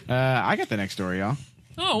 I got the next story, y'all.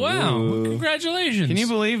 Oh, wow. Well, congratulations. Can you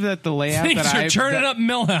believe that the layout Things that are turning up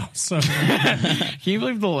Millhouse. Can you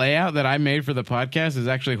believe the layout that I made for the podcast is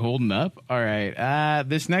actually holding up? All right.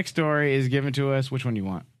 This next story is given to us. Which one do you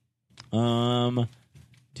want?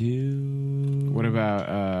 What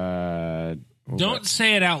about Don't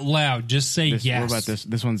say it out loud. Just say this, yes. What about this?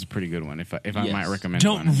 This one's a pretty good one. If I might recommend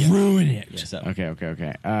Don't one. ruin it. Yes,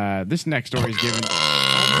 Okay. This next story is given.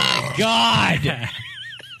 God.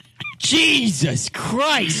 Jesus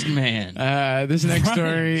Christ, man. This next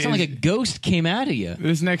story It's not like a ghost came out of you.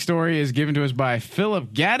 This next story is given to us by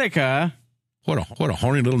Philip Gattaca. What a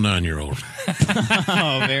horny little 9-year-old.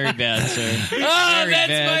 Oh, very bad, sir. Oh, Very that's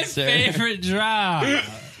bad, my sir. favorite drop.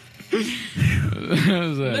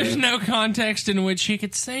 There's no context in which he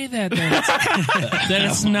could say that. That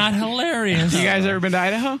it's not hilarious. You guys ever been to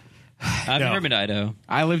Idaho? I've never been to Idaho.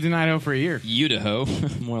 I lived in Idaho for a year. Idaho,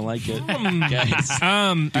 more like it. Guys,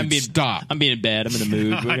 I'm being stop. I'm being bad. I'm in the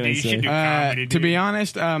mood. What can I say? To be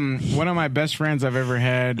honest, one of my best friends I've ever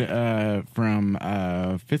had from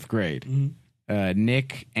 5th grade,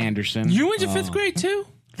 Nick Anderson. You went to 5th grade too?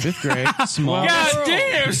 5th grade. Small. God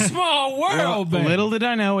damn, small world, man. Little did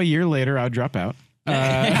I know, a year later I'd drop out. You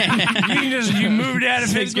moved out of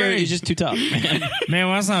 5th grade. He's just too tough, man. Man,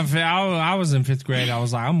 well, that's not fair. I was in 5th grade. I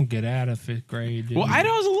was like, I'm gonna get out of 5th grade. Dude. Well,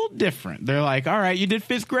 Idaho's a little different. They're like, all right, you did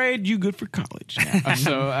 5th grade, you good for college now.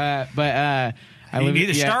 You need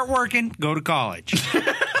to start working, go to college.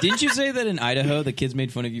 Didn't you say that in Idaho the kids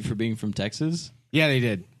made fun of you for being from Texas? Yeah, they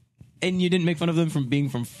did. And you didn't make fun of them from being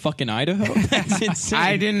from fucking Idaho? That's insane.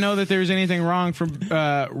 I didn't know that there was anything wrong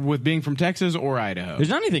with being from Texas or Idaho. There's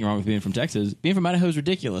not anything wrong with being from Texas. Being from Idaho is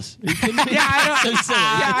ridiculous. Yeah, I know. So silly.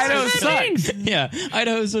 Yeah, Idaho sucks. Yeah,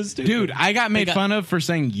 Idaho's so stupid. Dude, I got made fun of for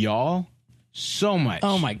saying y'all so much.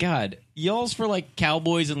 Oh my god, y'all's for like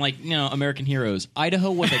cowboys and like American heroes. Idaho,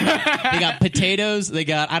 what they got? They got potatoes. They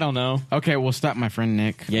got I don't know. Okay, we'll stop my friend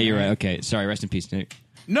Nick. Yeah, you're right. Okay, sorry. Rest in peace, Nick.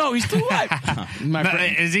 No, he's still alive. My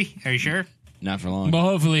friend. Is he? Are you sure? Not for long. Well,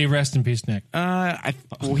 hopefully, rest in peace, Nick. He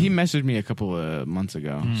messaged me a couple of months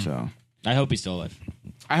ago, so I hope he's still alive.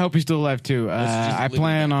 I hope he's still alive too. I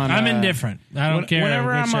plan on. I'm indifferent. I don't care.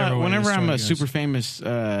 Whenever I'm a super. super famous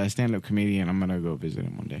stand-up comedian, I'm gonna go visit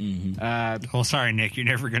him one day. Well, sorry, Nick. You're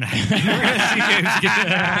never gonna.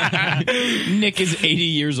 Nick is 80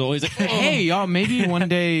 years old. He's like, Hey, y'all, maybe one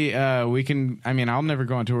day we can. I mean, I'll never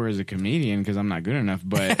go on tour as a comedian because I'm not good enough.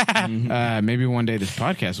 But maybe one day this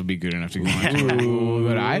podcast will be good enough to go on tour. We'll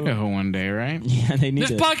go to Idaho one day, right? Yeah, they need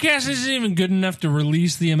This podcast isn't even good enough to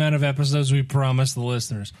release the amount of episodes we promised the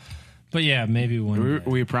listeners. But yeah, maybe one.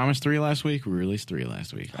 We promised 3 last week. We released 3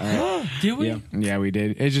 last week. Did we? Yeah, we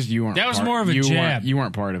did. It's just you weren't. That was part, more of a you jab. You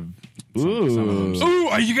weren't part of. Some of them. Ooh,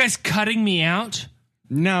 are you guys cutting me out?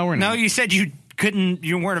 No, we're No, not. you said you couldn't.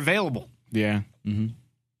 You weren't available. Yeah.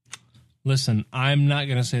 Listen, I'm not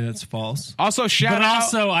going to say that's false. Also, But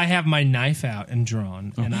also, I have my knife out and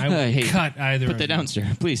drawn, and I will Hey, cut either Put of that them. down, sir,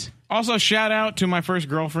 please. Also, shout out to my first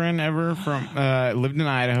girlfriend ever from lived in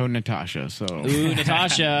Idaho, Natasha. So Ooh,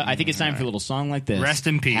 Natasha, I think it's time for a little song like this. Rest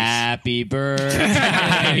in peace. Happy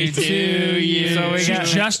birthday to you. So we She got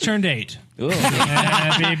just turned 8. Ooh.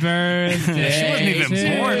 Happy birthday. She wasn't even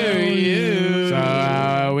to born. you.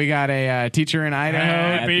 So we got a teacher in Idaho.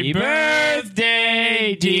 Happy birthday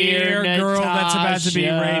my dear girl that's about to be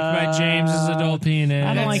raped by James's adult penis.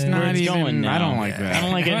 I don't like Where not it's even. going now. I don't like that. I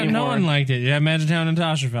don't like it Well, anymore. no one liked it. Yeah, imagine how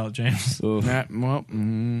Natasha felt, James. No,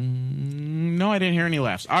 I didn't hear any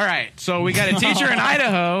laughs. All right, so we got a teacher in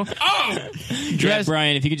Idaho. Yeah,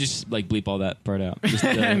 Brian, if you could just like bleep all that part out. Just,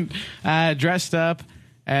 Dressed up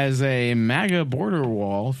as a MAGA border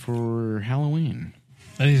wall for Halloween.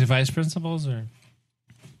 Are these vice principals or?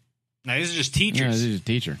 No, these are just Yeah, teachers. this is a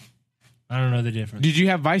teacher. I don't know the difference. Did you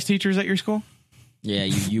have vice teachers at your school? yeah,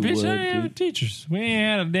 you Bitch, would. I didn't have teachers. We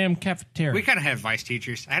ain't had a damn cafeteria. We kind of had vice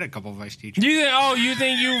teachers. I had a couple of vice teachers. You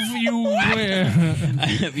think you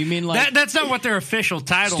You mean like That's not what their official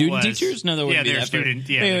title student was. teachers? No, that wouldn't yeah, be they're that. student.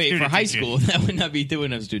 For, Yeah, wait, they're for student high teachers. school, that would not be. They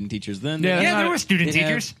wouldn't have student teachers then. Yeah, there were student they'd have-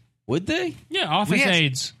 teachers. Would they? Yeah, office We had-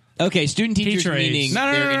 aides. Okay, student teachers Teacher aides. meaning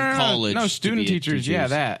No, they're in college. No, to student be teachers. Yeah,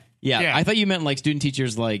 that. Yeah, I thought you meant like student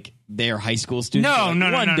teachers, like they're high school students. No, like,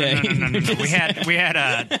 no, one day. no. We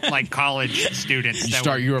had like college students. You that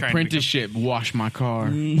start were your trying to become- apprenticeship. Wash my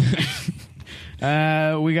car. we got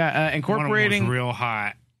One of them incorporating. was real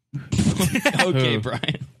hot. Okay, Who?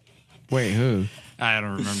 Brian. Wait, who? I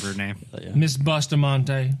don't remember her name. Miss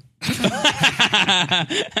Bustamante. You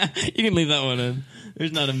can leave that one in.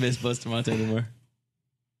 There's not a Miss Bustamante anymore.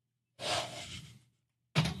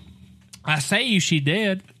 I say you, she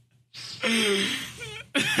did.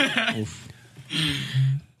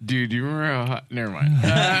 Dude, you remember how hot? Never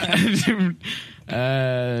mind.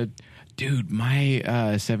 Dude, my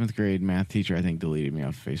 7th grade math teacher, I think, deleted me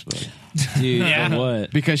off Facebook. Dude, Yeah. for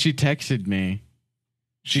what? Because she texted me.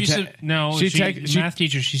 She te- said no. she She, tex- she- math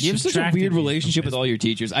teacher. She You have such a subtracted weird me from relationship with Facebook. all your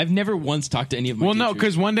teachers. I've never once talked to any of my Well, teachers. no,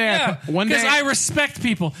 because one day, Yeah, one day, because I respect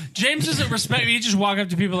people. James doesn't respect me. He just walk up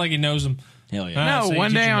to people like he knows them. Hell yeah. no, so you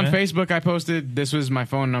one teach day him on math? Facebook, I posted, this was my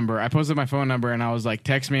phone number. I posted my phone number and I was like,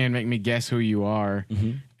 text me and make me guess who you are.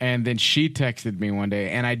 And then she texted me one day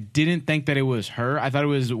and I didn't think that it was her. I thought it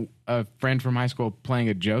was a friend from high school playing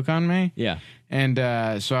a joke on me. Yeah. And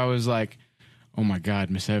so I was like, oh my God,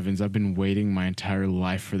 Miss Evans, I've been waiting my entire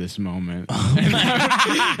life for this moment. And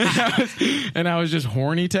I was just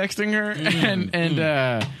horny texting her. And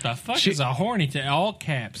The fuck is a horny all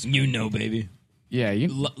caps? You know, baby. yeah, you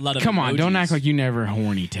Lot of come on, don't emojis. act like you never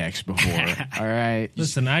horny text before. All right.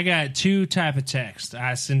 Listen, I got two type of text.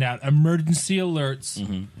 I send out emergency alerts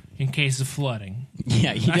in case of flooding.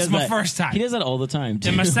 Yeah, he That's does my that. first type. He does that all the time.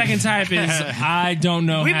 And my second type is I don't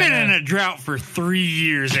know. We've how been to- in a drought for 3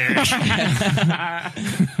 years, Eric.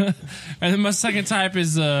 And then my second type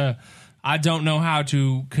is I don't know how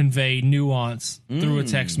to convey nuance through a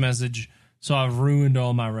text message. So I've ruined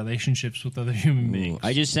all my relationships with other human beings.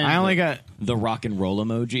 I just sent. I only got the rock and roll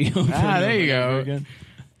emoji. over Ah, and there you over go. again.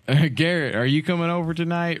 Garrett, are you coming over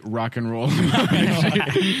tonight? Rock and roll.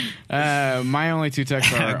 My only two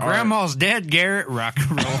texts are Grandma's dead, Garrett. Rock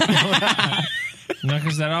and roll. No,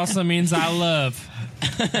 because that also means I love.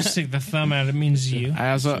 Stick the thumb out. It means you.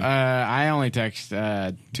 I also I only text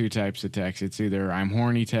two types of text. It's either I'm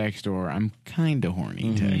horny text or I'm kind of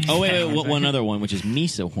horny text. Oh wait, one other one, which is me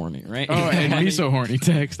so horny, right? Oh, and me so horny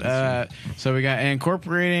text. So we got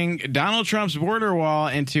incorporating Donald Trump's border wall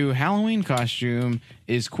into Halloween costume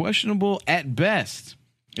is questionable at best,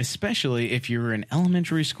 especially if you're an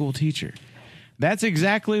elementary school teacher. That's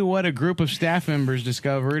exactly what a group of staff members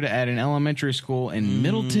discovered at an elementary school in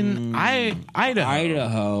Middleton,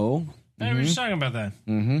 Idaho. Hey, we were just talking about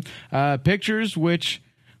that. Pictures which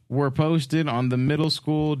were posted on the middle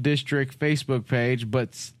school district Facebook page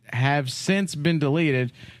but have since been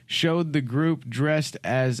deleted showed the group dressed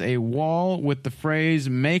as a wall with the phrase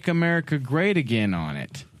 "Make America Great Again" on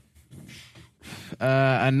it.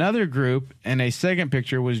 Another group in a second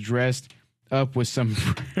picture was dressed up with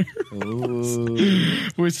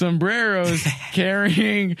sombreros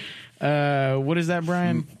carrying what is that,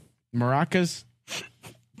 Brian? Maracas?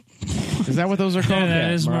 Is that what those are called? Yeah,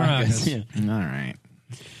 that is maracas. Yeah. All right.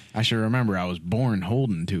 I should remember I was born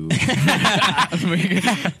holding two.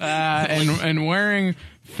 And wearing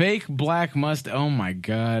fake black oh my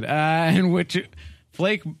God. And which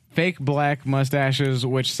fake black mustaches,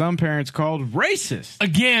 which some parents called racist.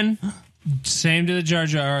 Again, same to the Jar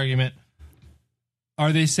Jar argument.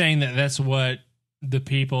 Are they saying that that's what the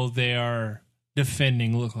people they are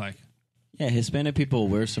defending look like? Yeah, Hispanic people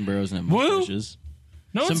wear sombreros and have Woo! mustaches.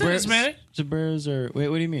 No one said Hispanic. Sombreros are. Wait,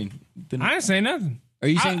 what do you mean? I didn't say nothing. Are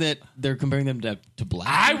you saying that they're comparing them to black?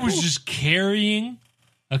 I people? was just carrying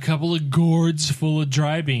a couple of gourds full of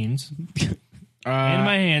dry beans in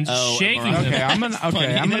my hands, shaking them. Okay, I'm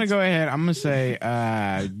gonna go ahead. I'm gonna say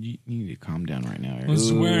you need to calm down right now, Eric. I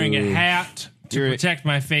was wearing a hat to protect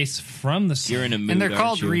my face from the sun. You're in a mood, And they're aren't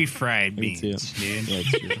called you? refried Me too. beans, dude. Yeah,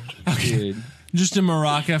 it's true. Dude. Just a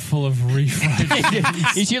maraca full of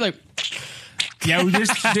refried. He's here like, yeah, this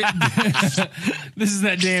is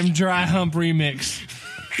that damn dry hump remix.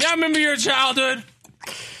 Yeah, I remember your childhood.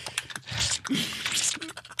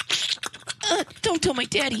 don't tell my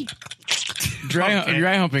daddy.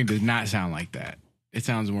 Dry humping does not sound like that. It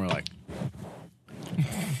sounds more like.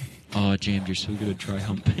 Oh, James, you're so good at dry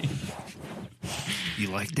humping. You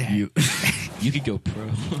like that? You could go pro.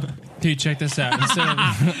 Dude, check this out.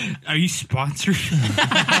 Are you sponsored?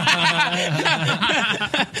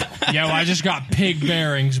 Yo, I just got pig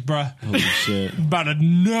bearings, bruh. Holy shit. About a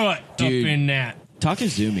nut Dude, up in that. Talk to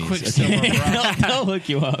Zoomies. Quicksilver, bro. They'll hook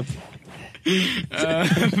you up.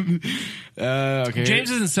 Okay. James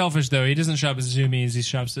isn't selfish though. He doesn't shop at Zoomies. He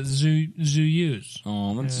shops at Zoos.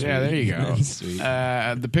 Oh, that's sweet. Yeah, there you go. That's sweet.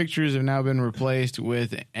 The pictures have now been replaced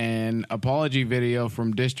with an apology video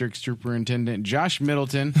from District Superintendent Josh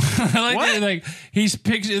Middleton. I like that, like he's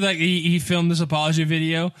pictured like he filmed this apology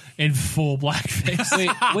video in full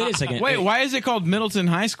blackface. Wait a second. Wait, why is it called Middleton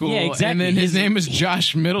High School? Yeah, exactly. And then his name is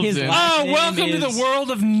Josh Middleton. Oh, name welcome to is- the world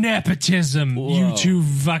of nepotism, Whoa. you two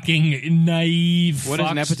fucking naive What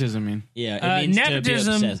fucks. does nepotism mean? Yeah, it means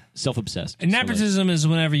nepotism- to be self-obsessed. And nepotism is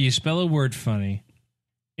whenever you spell a word funny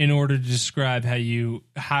in order to describe how you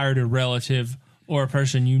hired a relative or a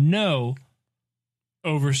person you know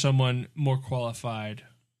over someone more qualified.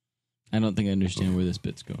 I don't think I understand where this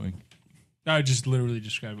bit's going. I just literally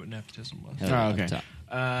described what nepotism was. Oh, okay.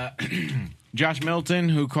 Josh Middleton,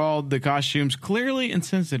 who called the costumes clearly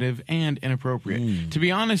insensitive and inappropriate. To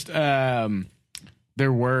be honest,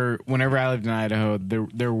 there were, whenever I lived in Idaho,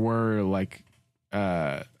 there were like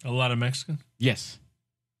A lot of Mexicans? Yes.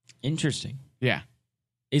 Interesting. Yeah.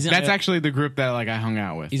 Isn't That's Idaho- actually the group that like I hung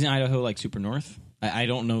out with. Isn't Idaho like super north? I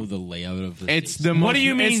don't know the layout of the It's states. the most, What do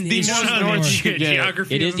you mean? It's the It's most southern north you could get.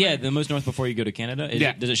 Geography. It is, of yeah, the most north before you go to Canada.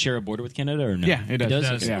 Yeah. Does it share a border with Canada or no? Yeah, it does.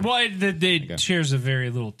 Does. Yeah. Well, it shares a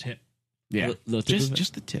very little tip. Yeah. Little tip of it?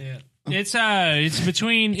 Just the tip. Yeah. It's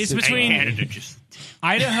between Hey, Canada just.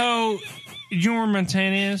 Idaho. You know where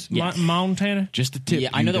Montana is? Yeah. Montana. Just the tip. Yeah,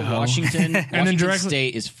 I know that Idaho. Washington, Washington directly-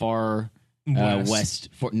 State is far west,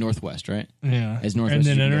 northwest, right? Yeah, As north and as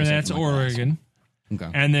then you can under go, that's something like that. Oregon. Okay.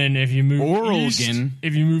 And then if you move east, Oregon.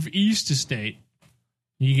 if you move east to state,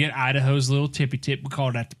 you get Idaho's little tippy tip. We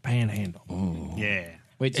call that the Panhandle. Yeah.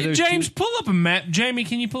 Wait, so Hey, there's James, two- pull up a map. Jamie,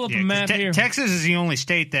 can you pull up Yeah, a 'cause map here? Texas is the only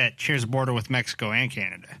state that shares a border with Mexico and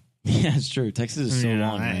Canada. yeah, it's true. Texas is so You know,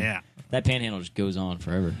 long, man. yeah. That panhandle just goes on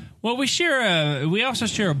forever. Well, we also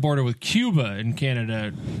share a border with Cuba in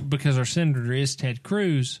Canada because our senator is Ted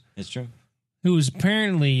Cruz, It's true. who is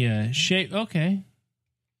apparently shaped. Okay,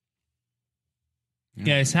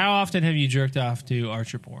 guys, how often have you jerked off to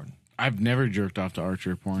Archer porn? I've never jerked off to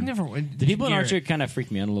Archer porn. Never. The people in Garrett, Archer kind of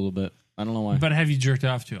freak me out a little bit. I don't know why. But have you jerked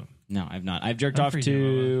off to him? No, I've not. I've jerked I'm off freaking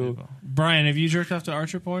out about to. people. Brian, have you jerked off to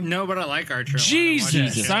Archer porn? No, but I like Archer.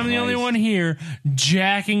 Jesus, I'm the only one here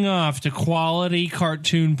jacking off to quality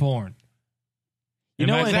cartoon porn. You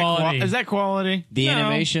know Am I what? quality? Is that quality? The No.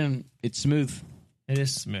 animation, it's smooth. It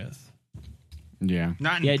is smooth. Yeah.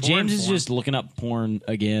 Not in Yeah, porn James is form. just looking up porn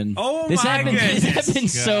again. Oh this my happens, This goodness.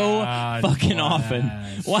 happens so God fucking bless. often.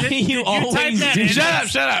 Why do Did you you type always that do in? that?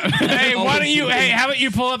 Shut up. Hey, why Always don't you? do Hey, that. how about you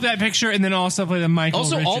pull up that picture and then also play the Michael?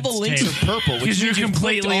 Also, all the Richards links tape. are purple, which 'Cause means you're you've clicked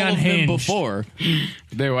completely all of them unhinged. before.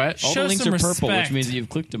 They what? All Show the links some are purple, respect. which means that you've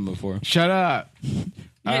clicked them before. Shut up.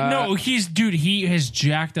 Yeah, no, he has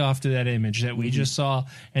jacked off to that image that we just saw,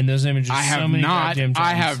 and those images. I have so many not. goddamn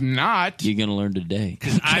I times. have not. You're gonna learn today.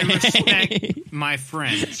 I respect my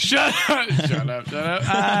friends. Shut up. Shut up. Shut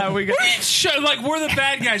up. We got. Like we're the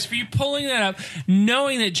bad guys for you pulling that up,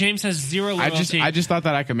 knowing that James has zero loyalty. I just thought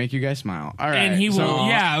that I could make you guys smile. All right. and he will. so-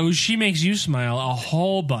 Yeah, she makes you smile a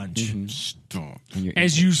whole bunch Stop.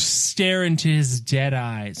 as you stare into his dead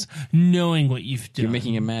eyes, knowing what you've done. You're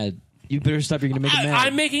making him mad. You better stop. You're gonna make him mad.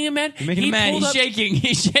 I'm making him mad. You're making He him mad. pulled He's up- shaking.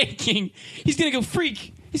 He's shaking. He's gonna go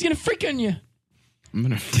freak. He's gonna freak on you, I'm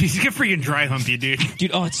gonna. He's gonna freaking dry hump you, dude.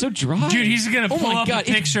 dude. Oh, it's so dry, Dude, he's gonna Oh pull my up God,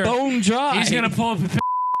 a picture. It's bone dry. He's gonna pull up a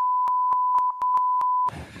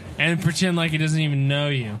and pretend like he doesn't even know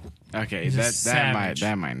you. Okay, He's a that savage.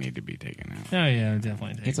 might need to be taken out. Oh yeah,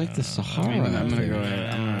 definitely. Take It's like that the out. Sahara. I'm gonna go out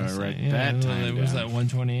ahead. I'm gonna write Yeah, that time was down. that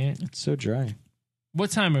 128? It's so dry. What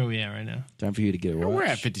time are we at right now? Time for you to get a watch. We're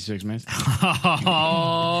at 56 minutes.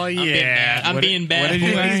 Oh yeah. I'm being bad. what did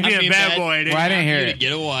you say? He's being a bad boy, dude. Well, I didn't hear You to it.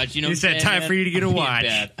 get a watch. You know, He what said I'm time saying, for you to get a I'm being watch.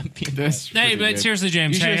 bad. I'm being That's Hey, pretty but good. seriously,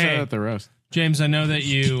 James. You should Hey, have said hey. that at the roast. James, I know that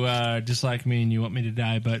you dislike me and you want me to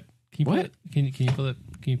die, but can you What? Can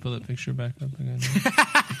you pull that picture back up again?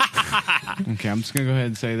 Okay, I'm just gonna go ahead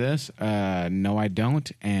and say this. No, I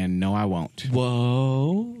don't, and no, I won't.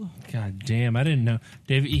 Whoa. God damn, I didn't know.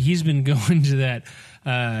 Dave, he's been going to that.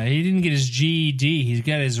 He didn't get his GED. He's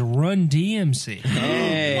got his Run DMC.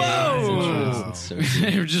 Hey. Whoa!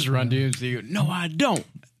 They were just Run DMC. No, I don't.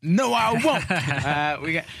 No, I won't.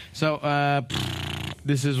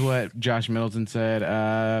 This is what Josh Middleton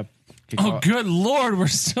said. Good Lord, we're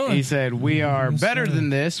still. He said, "We are better than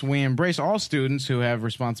this. We embrace all students who have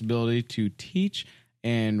responsibility to teach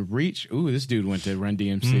and reach." Ooh, this dude went to Run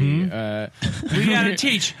DMC. We gotta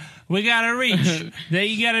teach. We gotta reach. That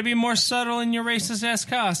you gotta be more subtle in your racist ass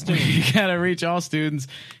costume. You gotta reach all students.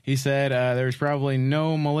 He said, "There's probably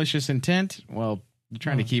no malicious intent." Well, you're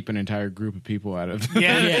trying to keep an entire group of people out of.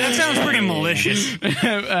 Yeah, that sounds pretty malicious.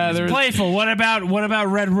 It's playful. What about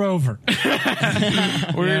Red Rover?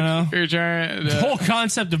 We're trying. The whole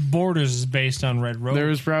concept of borders is based on Red Rover. There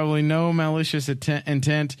was probably no malicious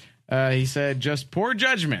intent. He said, just poor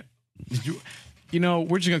judgment.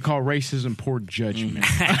 We're just gonna call racism poor judgment.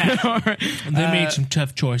 They made some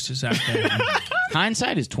tough choices out there.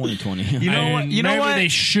 Hindsight is 2020. You know what? Maybe they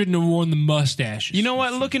shouldn't have worn the mustaches. You know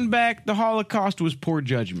what? Looking back, the Holocaust was poor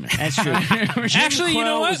judgment. That's true. Actually, you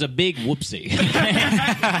know what? It was a big whoopsie.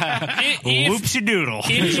 Whoopsie doodle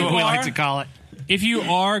is what we like to call it. If you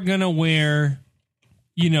are gonna wear,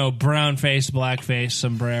 brown face, black face,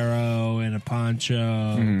 sombrero, and a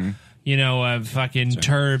poncho. A fucking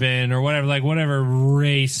turban or whatever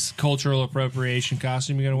race, cultural appropriation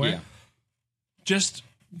costume you're going to wear. Yeah. Just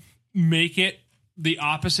make it the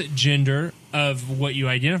opposite gender of what you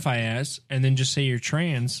identify as, and then just say you're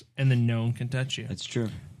trans, and then no one can touch you. That's true.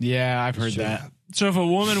 Yeah, I've heard that. So if a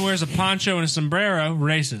woman wears a poncho and a sombrero,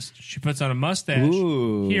 racist. She puts on a mustache,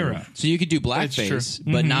 hero. So you could do blackface,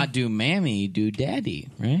 but not do mammy, do daddy,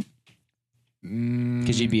 right?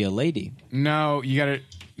 Because you'd be a lady. No, you gotta...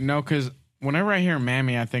 No, because whenever I hear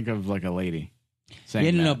mammy, I think of like a lady. But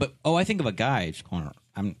I think of a guy.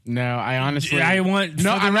 I honestly... I want for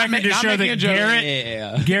the record to show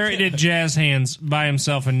that Garrett did jazz hands by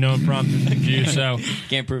himself and no one prompted him to do so.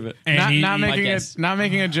 Can't prove it. And not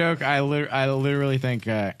making a joke. I literally think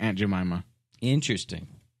Aunt Jemima. Interesting.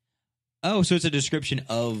 Oh, so it's a description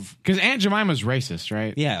of... Because Aunt Jemima's racist,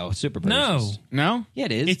 right? Yeah, super racist. No? Yeah,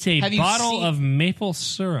 it is. It's a bottle of maple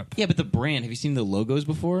syrup. Yeah, but the brand, have you seen the logos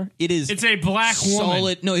before? It's a black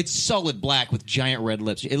woman. No, it's solid black with giant red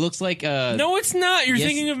lips. It looks like... No, it's not. You're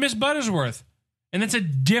thinking of Miss Buttersworth. And that's a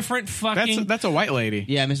different fucking... That's a white lady.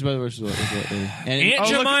 Yeah, Miss Buttersworth is a white lady. And Aunt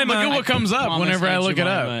Jemima... Look at what comes up whenever I look it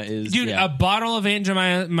up. A bottle of Aunt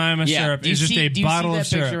Jemima syrup is just a bottle of syrup. Do you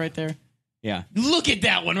see that picture right there? Yeah. Look at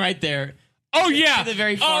that one right there. Oh, yeah. To the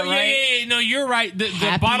very far right. Yeah. No, you're right.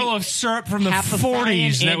 The bottle of syrup from the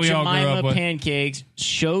 40s that we all grew up with. Pancakes.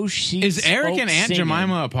 Is Eric an Aunt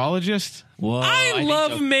Jemima apologist? Whoa, I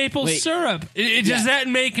love maple syrup. Does that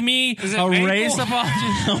make me a race apologist?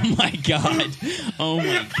 Oh, my God.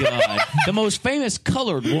 The most famous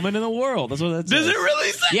colored woman in the world. That's what that says. Does it really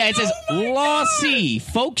say? Yeah, it says, Lassie,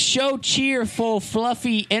 folk show, cheerful,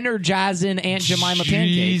 fluffy, energizing Aunt Jemima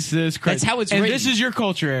pancakes. Jesus Christ. That's how it's and written. this is your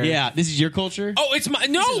culture, Eric. Yeah, this is your culture? Oh, it's my...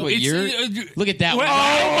 No, look at that one.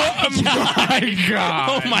 Oh, my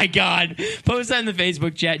God. Oh, my God. Post that in the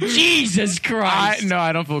Facebook chat. Jesus Christ.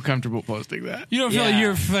 I don't feel comfortable posting that. You don't feel like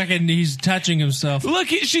you're fucking... He's touching himself. Look,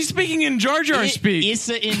 she's speaking in Jar Jar speak.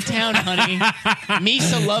 Issa in town, honey.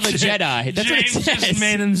 Misa love a Jedi. That's James what it says. just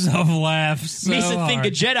made himself laugh so Misa hard. think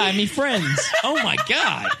a Jedi, me friends. Oh, my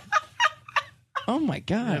God. Oh, my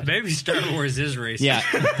God. Yeah, maybe Star Wars is racist. Yeah.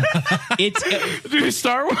 Dude,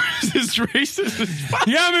 Star Wars is racist.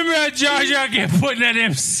 Yeah, I remember how Jar Jar kept putting that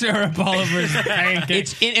damn syrup all over his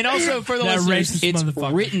pancakes. And also, for the That listeners, racist it's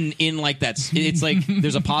motherfucker. written in like that. It's like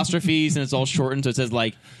there's apostrophes and it's all shortened. So it says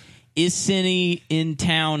like, Issini in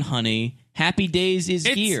town, honey. Happy days is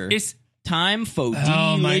here. It's time for delicious.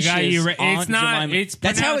 Oh my God, you're right. It's Aunt not. Jemima. It's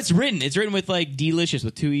That's how it's written. It's written with like delicious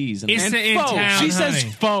with 2 E's. It's and in town, She says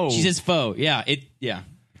honey. faux. She says faux. Yeah. Yeah.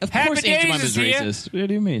 Of Happy course, Aunt days Jemima's is here. racist. What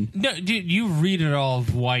do you mean? No, dude, you read it all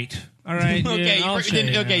white. All right. Okay, I'll show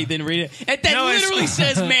you. then read it. And that No, it's literally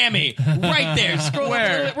fine. says "mammy" right there. Scroll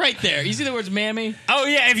Where? up, right there. You see the words "mammy"? Oh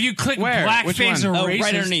yeah, if you click Where? Which blackface or one? Oh, racist.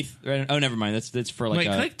 right underneath. Oh, never mind. That's for like. Wait,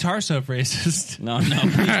 click Tarso racist. No, please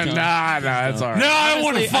don't. Nah, that's all right. No, I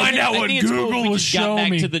want to Honestly, find out I what think it's cool if Google we will just got show back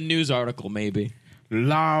me. to the news article, maybe.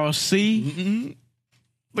 Lassie.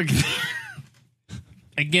 Look.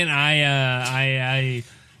 Again, I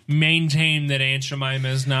maintain that Aunt Jemima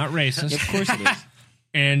is not racist. Of course it is.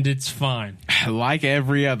 And it's fine. Like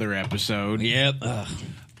every other episode. Yep.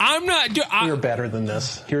 I'm not. We're better than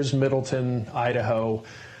this. Here's Middleton, Idaho.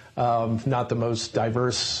 Not the most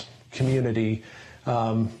diverse community.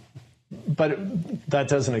 But that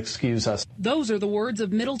doesn't excuse us. Those are the words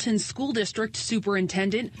of Middleton School District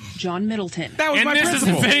Superintendent John Middleton. And this is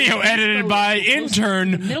a video edited by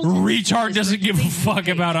intern retard doesn't give a fuck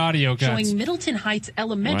about audio cuts. Showing Middleton Heights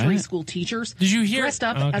elementary school teachers dressed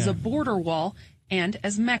up as a border wall and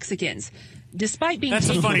as Mexicans. Despite being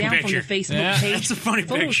taken down from the Facebook page,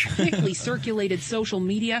 photos quickly circulated social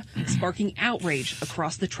media, sparking outrage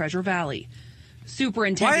across the Treasure Valley.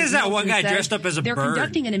 Superintendent Why is that one guy said dressed up as a they're bird?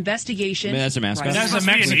 conducting an investigation. That's a mascot. That's a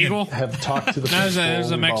Mexican eagle. Have talked to the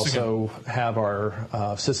principal. We also have our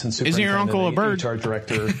assistant superintendent, Isn't your uncle a bird? HR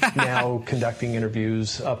director, now conducting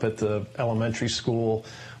interviews up at the elementary school.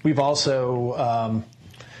 We've also,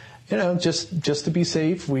 just to be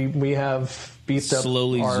safe, we have beefed up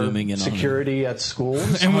our security at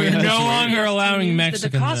schools. And we're no longer allowing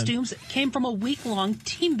Mexicans The costumes came from a week-long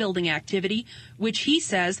team-building activity, which he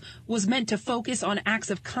says was meant to focus on acts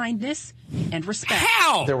of kindness and respect.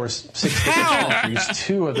 There were 6 different countries.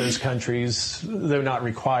 2 of those countries, though not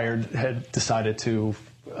required, had decided to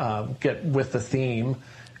get with the theme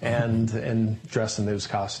and dress in those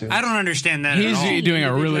costumes. I don't understand that He's at all. doing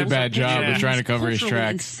a really bad job of trying to cover his Culturally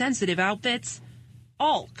tracks. insensitive outfits,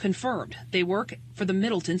 all confirmed they work for the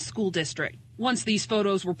Middleton School District. Once these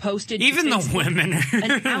photos were posted, Even to the Facebook, women are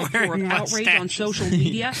an outpour of wearing outrage on mustaches. social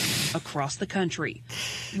media across the country.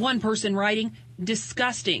 One person writing,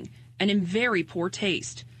 "Disgusting and in very poor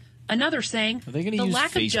taste." Another saying, Are they gonna "The use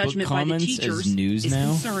lack of Facebook judgment by the comments as teachers news is now?"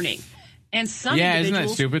 concerning." And some Yeah, isn't that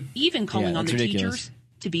individuals stupid? even calling Yeah, on the that's ridiculous. teachers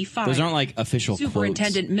to be fired. Those aren't like official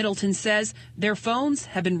Superintendent Middleton says their phones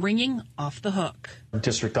have been ringing off the hook. Our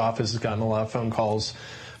district office has gotten a lot of phone calls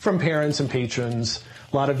from parents and patrons,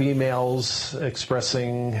 a lot of emails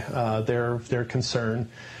expressing their concern.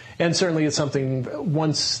 And certainly it's something,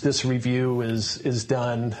 once this review is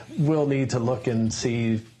done, we'll need to look and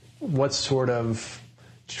see what sort of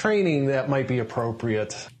training that might be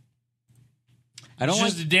appropriate. I don't It's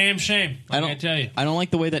like just a damn shame. I tell you. I don't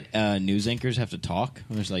like the way that news anchors have to talk.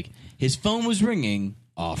 There's like his phone was ringing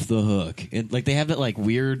off the hook. Like they have that like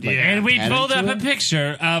weird. Like, And we pattern pulled to up a it.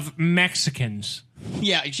 picture of Mexicans.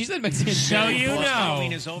 Yeah, she said Mexican. So you know.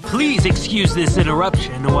 Please excuse this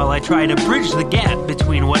interruption while I try to bridge the gap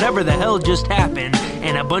between whatever the hell just happened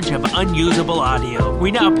and a bunch of unusable audio.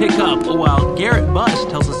 We now pick up while Garrett Buss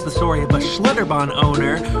tells us the story of a Schlitterbahn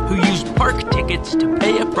owner who used park tickets to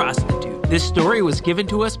pay a prostitute. This story was given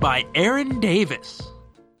to us by Aaron Davis.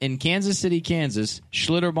 In Kansas City, Kansas,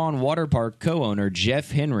 Schlitterbahn Water Park co-owner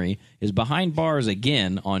Jeff Henry is behind bars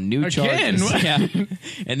again on new Again? charges. Yeah.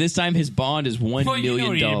 And this time his bond is $1 Well, you know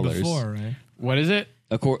what he million. did before, right? What is it?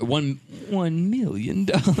 $1 million.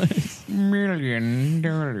 $1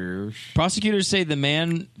 million. Prosecutors say the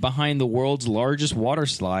man behind the world's largest water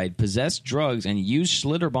slide possessed drugs and used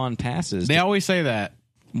Schlitterbahn passes. They always say that.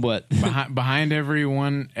 What? behind every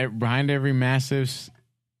massive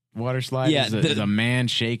water slide Yeah, is a man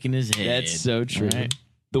shaking his head. That's so true. Right?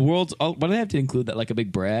 The world's. Why do they have to include that like a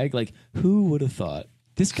big brag? Like, who would have thought?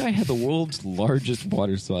 This guy had the world's largest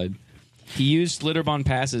water slide. He used Schlitterbahn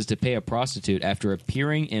passes to pay a prostitute after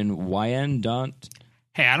appearing in Wyandotte.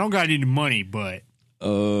 Hey, I don't got any money, but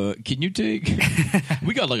can you take?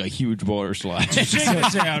 We got like a huge water slide. Check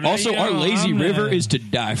this out. Also, You our know, lazy I'm river is to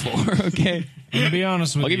die for. Okay, I'm gonna be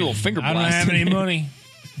honest with I'll you. give you a little finger I don't blast. have any money,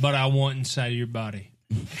 but I want inside of your body.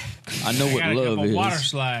 I know I what got a love couple is. water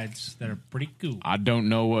slides that are pretty cool. I don't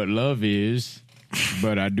know what love is,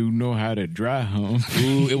 but I do know how to dry hump.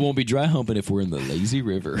 Ooh, it won't be dry humping if we're in the lazy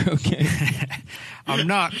river. Okay. I'm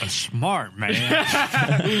not a smart man.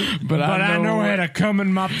 But I know how to come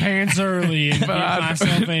in my pants early and get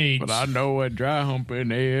myself AIDS. But I know what dry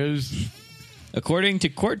humping is. According to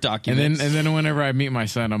court documents, And then whenever I meet my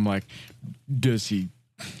son, I'm like, does he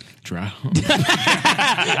dry hump?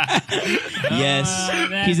 yes,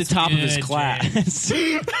 he's the top of his good, class.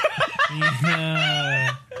 Yeah.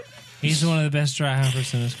 He's one of the best dry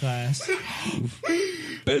humpers in his class.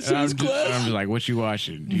 Best in his class. I'm just like, what you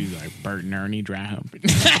watching? He's like, Bert and Ernie dry humping.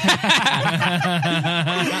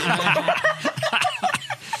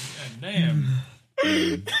 Damn.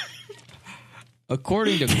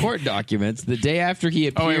 According to court documents, the day after he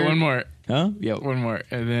appeared... Oh, wait, one more. Huh? Yeah. One more.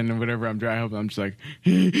 And then whenever I'm dry humping, I'm just like...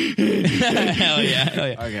 Hell yeah. Hell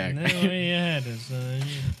yeah. Okay. No way you had it, son.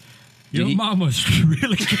 Your mama's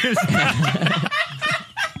really good.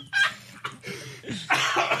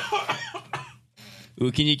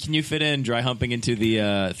 Ooh, can you fit in dry humping into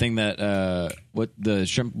the thing that what the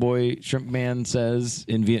shrimp man says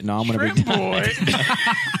in Vietnam whenever he Shrimp boy.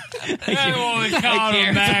 That's what we called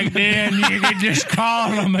them back then. You could just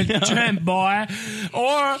call them a shrimp boy.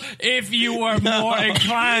 Or if you were more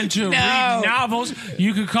inclined to read novels,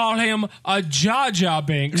 you could call him a Jar Jar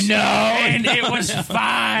Binks. No. And it was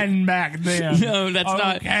fine back then. No, that's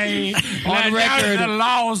not. Okay. On record. The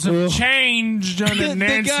laws have changed under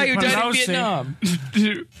Nancy The guy who died in Pelosi. Vietnam.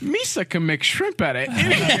 Dude, Misa can make shrimp out of it.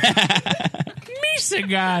 Misa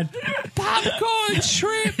got popcorn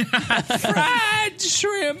shrimp, fried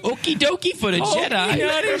shrimp, okie dokie for the Jedi.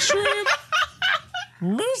 Nutty shrimp.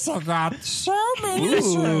 Misa got so many Ooh,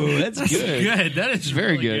 shrimp. that's good. That is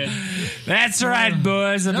very good. That's right,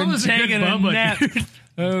 boys. I've That been was a good taking a Bubba, nap. dude.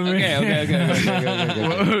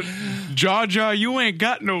 Okay. Jar Jar, you ain't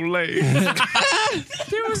got no legs.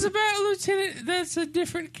 There was about Lieutenant. That's a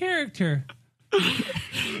different character.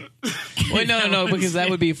 Wait, no, because that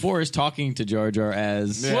would be Forrest talking to Jar Jar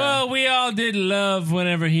as. Yeah. Well, we all did love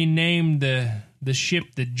whenever he named the ship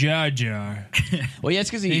the Jar Jar. Well, yeah, it's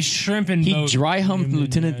because he dry humped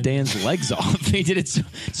Lieutenant Dan's legs off. They did it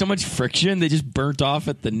so much friction, they just burnt off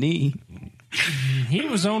at the knee. He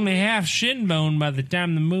was only half shin bone by the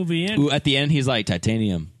time the movie ended. Ooh, at the end, he's like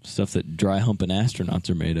titanium, stuff that dry humping astronauts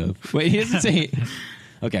are made of. Wait, he doesn't say.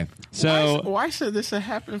 Okay, so why should this have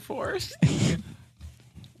happened for us?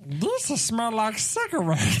 This will smell like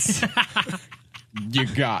cigarettes. You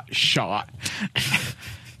got shot.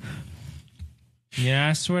 Yeah,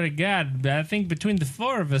 I swear to God, I think between the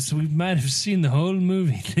four of us, we might have seen the whole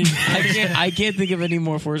movie. I can't think of any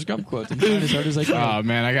more Forrest Gump quotes. I'm trying as hard as I can. Oh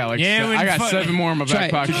man, I got like Yeah, I got 7 more in my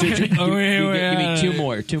back pocket. Give me two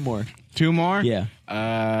more. Two more? Yeah.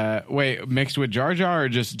 Wait, mixed with Jar Jar or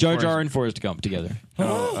just Jar Jar and Forrest Gump together?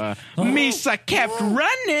 Misa kept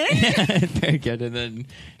running. Very good. And then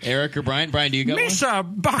Eric or Brian? Brian, do you got Misa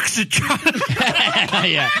box of chocolate.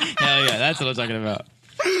 one? Yeah. Hell yeah. That's what I'm talking about.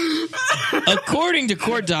 According to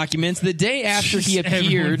court documents, the day after he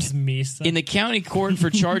appeared in the county court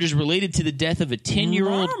for charges related to the death of a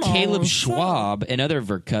 10-year-old Caleb Schwab and other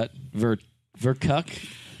Verrucht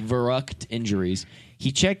injuries,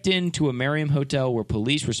 he checked into a Merriam hotel where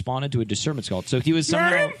police responded to a disturbance call. So he was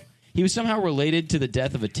somehow related to the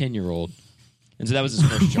death of a 10-year-old. And so that was his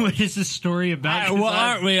first charge. What is this story about? Well,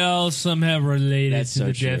 aren't we all somehow related to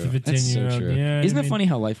the death of a 10-year-old? So yeah, Isn't it funny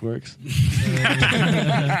how life works?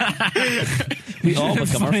 We all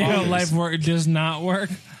become our funny how fathers. life does not work.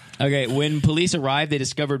 Okay, when police arrived, they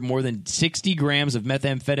discovered more than 60 grams of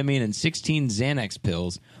methamphetamine and 16 Xanax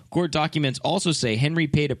pills. Court documents also say Henry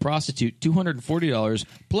paid a prostitute $240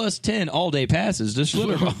 plus 10 all-day passes to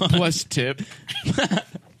Schlitterbahn. Plus tip.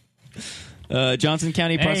 Johnson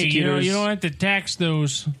County prosecutors. You don't have to tax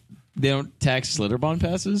those. They don't tax Schlitterbahn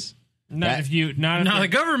passes? The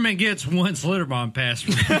government gets one Schlitterbahn pass.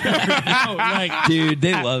 Dude,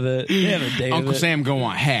 they love it. They have a day Uncle of it. Sam go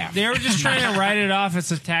on half. They were just trying to write it off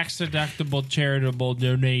as a tax-deductible charitable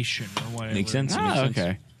donation or whatever. Makes sense.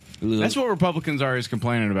 Okay. That's what Republicans are always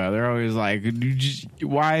complaining about. They're always like,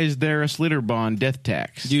 why is there a Schlitterbahn death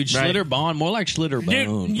tax? Dude, Right? Schlitterbahn, more like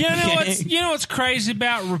Schlitterbone. Dude, you know what's crazy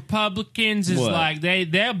about Republicans is What? like they'll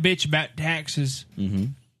bitch about taxes a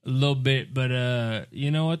little bit, but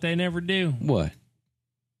you know what they never do? What?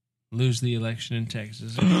 Lose the election in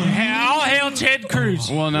Texas. All hail Ted Cruz.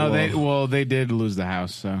 Well, they did lose the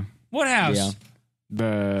House. So What house? Yeah.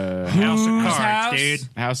 the House of Whose Cards, house? dude.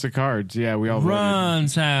 House of Cards. Yeah, we all voted.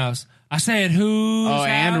 Ron's house. I said whose house?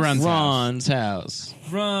 and Ron's house.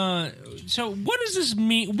 Ron. So what does this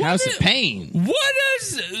mean? What House is- of Pain. What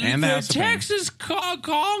does And the House of Pain. Texas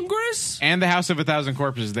Congress? And the House of 1,000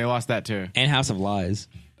 Corpses. They lost that too. And House of Lies.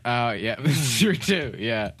 Yeah, that's true too.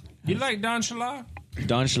 Yeah. You like Don Schlab?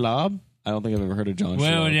 Don Schlab? I don't think I've ever heard of Don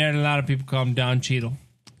Well, Schlab. yeah, a lot of people call him Don Cheadle.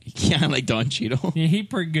 Yeah, I like Don Cheadle. Yeah, he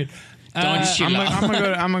pretty good. Don Cheadle.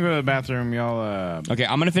 I'm gonna go to the bathroom, y'all. Okay,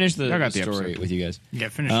 I'm gonna finish the Y'all got the story episode. with you guys. Yeah,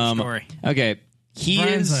 finish the story. Okay,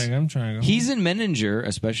 Brian's like, I'm trying to go. He's in Menninger,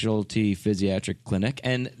 a specialty physiatric clinic,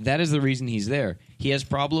 and that is the reason he's there. He has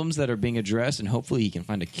problems that are being addressed, and hopefully he can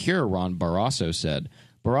find a cure. Ron Barrasso said.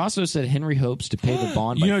 Barrasso said Henry hopes to pay the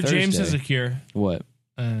bond by Thursday. James has a cure. What?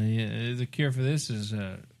 Yeah, the cure for this is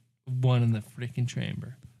one in the freaking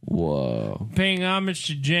chamber. Whoa. Paying homage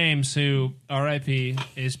to James, who, R.I.P.,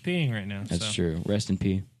 is peeing right now. That's so. true. Rest in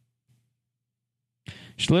peace.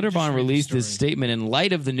 Schlitterbahn released his statement in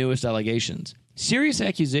light of the newest allegations. Serious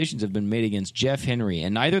accusations have been made against Jeff Henry,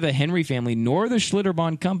 and neither the Henry family nor the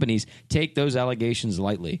Schlitterbahn companies take those allegations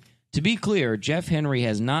lightly. To be clear, Jeff Henry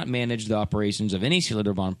has not managed the operations of any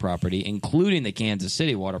Schlitterbahn property, including the Kansas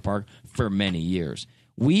City Water Park, for many years.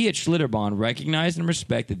 We at Schlitterbahn recognize and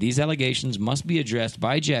respect that these allegations must be addressed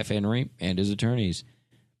by Jeff Henry and his attorneys.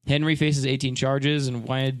 Henry faces 18 charges in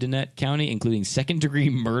Wyandotte County, including second-degree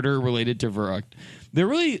murder related to Verrucht. They're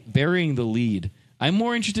really burying the lead. I'm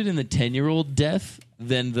more interested in the 10-year-old death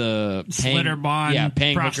than the Slitterbond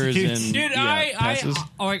paying hookers and dude. passes.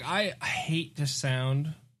 I hate to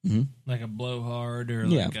sound like a blowhard or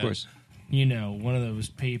Yeah, of course. One of those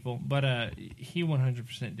people, but he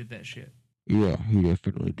 100% did that shit. Yeah, he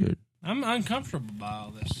definitely did. I'm uncomfortable by all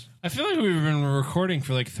this. I feel like we've been recording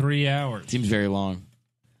for like 3 hours. Seems very long.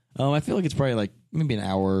 I feel like it's probably like maybe an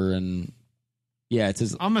hour and it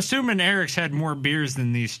says. I'm assuming Eric's had more beers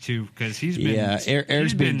than these two because he's been. Yeah,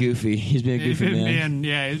 Eric's been goofy. He's been a goofy man.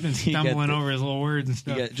 He's been stumbling over his little words and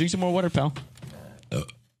stuff. Drink some more water, pal.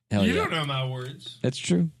 Hell You yeah. don't know my words. That's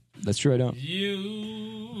true. I don't.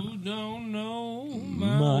 You don't know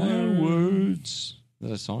My words. Is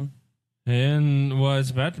that a song? And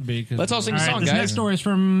it's about to be. Let's all sing a song, this guys. next story is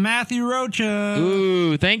from Matthew Rocha.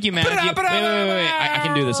 Ooh, thank you, Matthew. Wait. I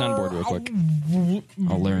can do this on board real quick.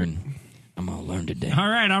 I'll learn. I'm going to learn today. All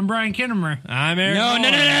right, I'm Brian Kinnemer. I'm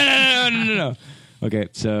Eric. No. Okay,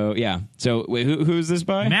 so, yeah. So, wait, who's this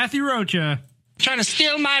by? Matthew Rocha. Trying to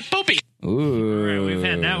steal my poopy. Ooh. All right, we've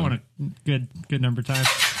had that one a good number of times.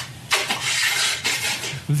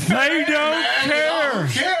 They don't care.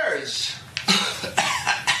 Who cares?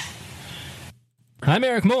 I'm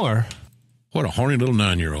Eric Moore. What a horny little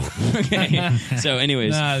 9-year-old. Okay. So,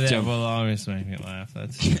 anyways. That will always make me laugh.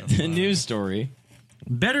 That's the news story.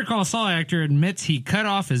 Better Call Saul actor admits he cut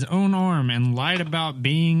off his own arm and lied about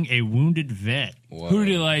being a wounded vet. Whoa. Who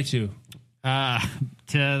did he lie to?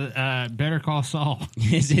 Better Call Saul.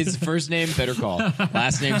 His first name, Better Call.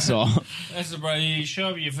 Last name, Saul. That's you show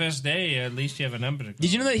up your first day, at least you have a number to call.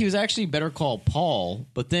 Did you know that he was actually Better Call Paul,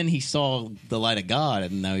 but then he saw the light of God,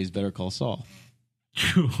 and now he's Better Call Saul?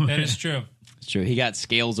 That is true. It's true. He got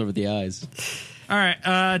scales over the eyes. All right.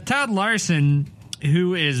 Todd Larson,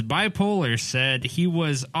 who is bipolar, said he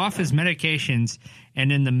was off his medications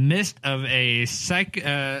and in the midst of a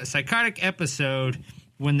psychotic episode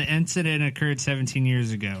when the incident occurred 17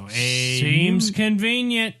 years ago. Seems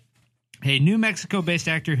convenient. A New Mexico-based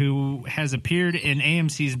actor who has appeared in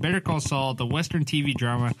AMC's Better Call Saul, the Western TV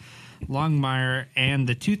drama Longmire, and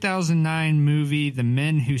the 2009 movie The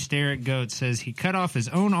Men Who Stare at Goats, says he cut off his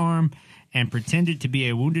own arm and pretended to be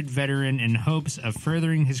a wounded veteran in hopes of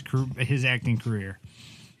furthering his acting career.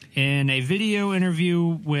 In a video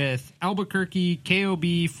interview with Albuquerque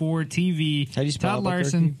KOB4 TV, How do you spell Todd Albuquerque?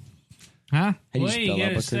 Larson... Huh? How do you spell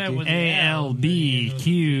Albuquerque?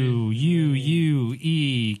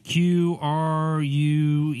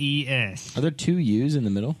 ALBQUUEQRUES. Are there two U's in the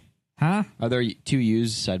middle? Huh? Are there two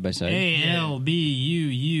U's side by side?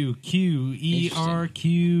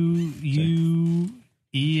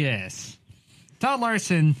 ALBUUQUERQUES. Todd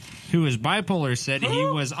Larson, who is bipolar, said he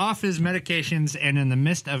was off his medications and in the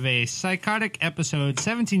midst of a psychotic episode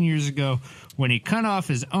 17 years ago when he cut off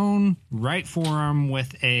his own right forearm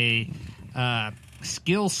with a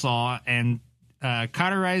skill saw and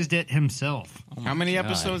cauterized it himself. How many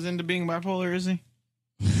episodes into being bipolar is he?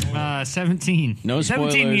 17. No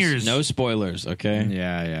spoilers. 17 years. No spoilers. Okay.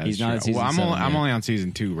 Yeah. He's not that's in true. season Well, 7 I'm yet. only on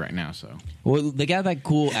season 2 right now, so. Well, they got that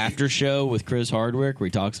cool after show with Chris Hardwick where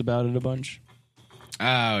he talks about it a bunch.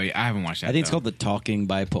 Oh, yeah, I haven't watched that. I think it's called The Talking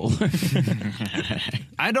Bipolar.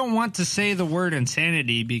 I don't want to say the word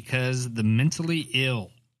insanity because the mentally ill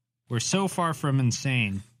were so far from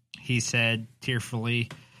insane, he said tearfully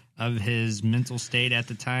of his mental state at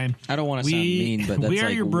the time. I don't want to sound mean, but that's we are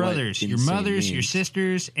like your what brothers, your insane mothers, your means.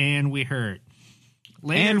 sisters, and we hurt.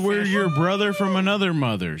 Later And we're your brother from another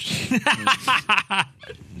mother's.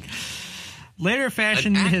 Later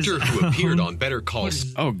fashioned An his actor who appeared own- on Better Call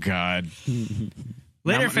Saul. Oh, God.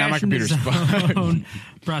 Later Now my fashioned his computer's own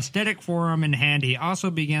prosthetic forearm in hand. He also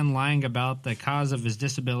began lying about the cause of his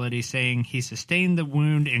disability, saying he sustained the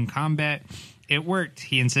wound in combat. It worked,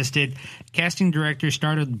 he insisted. Casting director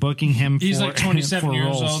started booking him He's for like 27 for years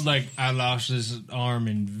roles. old. Like, I lost this arm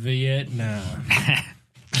in Vietnam.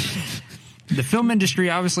 The film industry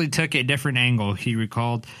obviously took a different angle, he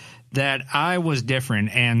recalled, that I was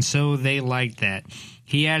different, and so they liked that.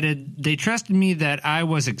 He added, they trusted me that I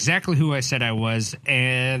was exactly who I said I was,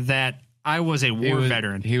 and that I was a war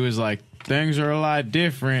veteran. He was like, things are a lot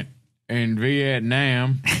different in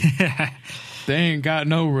Vietnam. They ain't got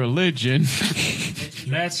no religion.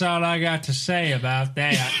 That's all I got to say about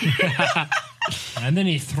that. And then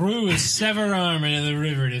he threw his severed arm into the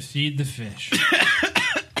river to feed the fish.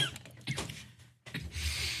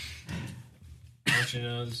 But you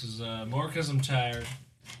know, this is more because I'm tired.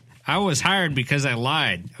 I was hired because I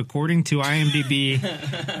lied, according to IMDb.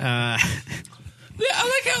 I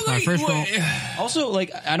like My first role. Also,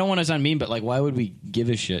 like, I don't want to sound mean, but like, why would we give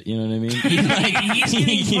a shit? You know what I mean? He's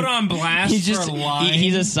getting put on blast for a lie.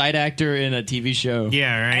 He's a side actor in a TV show.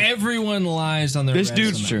 Yeah, right. Everyone lies on their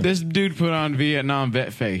resume. This dude put on Vietnam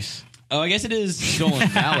vet face. Oh, I guess it is stolen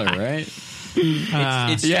valor, right?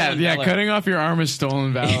 It's yeah, valor. cutting off your arm is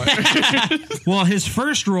stolen valor. Well, his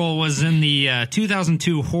first role was in the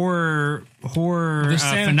 2002 horror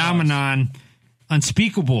phenomenon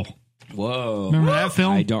Unspeakable. Whoa. Remember that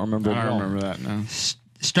film? I don't remember. I don't remember that now.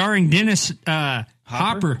 Starring Dennis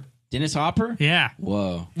Hopper. Dennis Hopper? Yeah.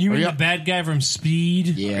 Whoa. You mean the bad guy from Speed?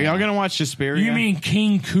 Yeah. Are y'all gonna watch Suspiria? You mean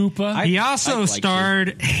King Koopa? He also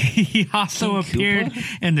starred. He also appeared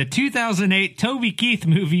in the 2008 Toby Keith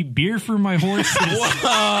movie "Beer for My Horses."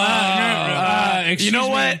 You know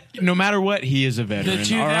what? No matter what, he is a veteran. The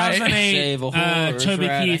 2008 Toby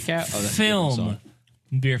Keith film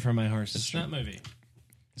 "Beer for My Horses." That movie.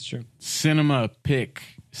 It's true. Cinema pick.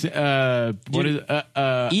 What is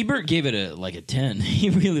Ebert gave it a 10. He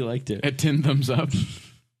really liked it. A 10 thumbs up.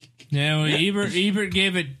 Yeah, well, Ebert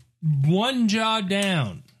gave it one jaw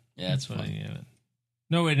down. Yeah, that's what he gave it.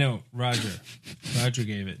 No, wait, no, Roger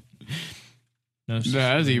gave it. No,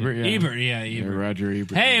 that was Ebert. Yeah. Ebert. Yeah, Roger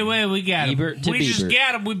Ebert. Hey, wait, we got him. Ebert to we just Ebert.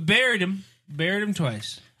 got him. We buried him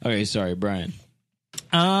twice. Okay, sorry, Brian.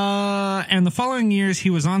 And the following years, he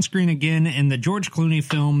was on screen again in the George Clooney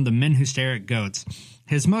film "The Men Who Stare at Goats."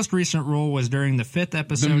 His most recent role was during the 5th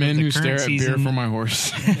episode The Men of the Who current Stare at Beer season for My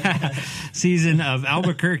Horse. season of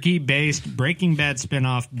Albuquerque-based Breaking Bad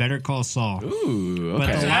spinoff "Better Call Saul." Ooh, But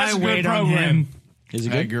okay. the That's lie a good weighed on program. him Is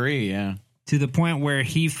it I good? agree, yeah. to the point where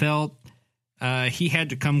he felt he had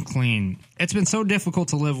to come clean. "It's been so difficult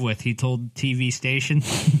to live with," he told TV station.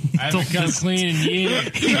 I've become clean and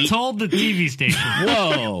He told the TV station.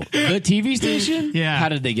 Whoa. The TV station? Yeah. How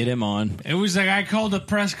did they get him on? It was like I called a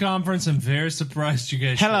press conference. I'm very surprised you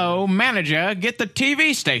guys. Hello, manager. Get the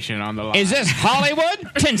TV station on the line. Is this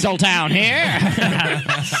Hollywood? Tinseltown here.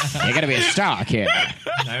 You gotta be a star, kid.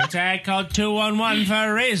 I called 211 for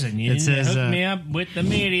a reason. You It says, hooked me up with the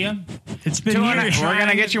media. It's been years. We're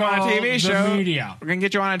gonna get you on a TV The show. media. We're gonna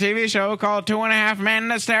get you on a TV show called 2.5 Men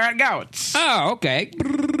That Stare at Goats. Oh, okay.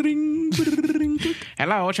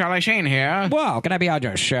 Hello, Charlie Sheen here. Well, can I be on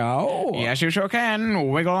your show? Yes, you sure can.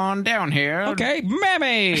 Wiggle on down here. Okay,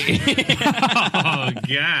 mammy. Oh,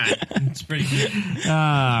 God. It's pretty good.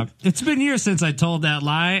 It's been years since I told that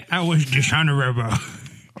lie. I was dishonorable.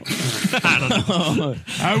 I don't know.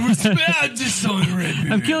 I was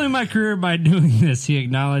dishonorable. I'm killing my career by doing this, he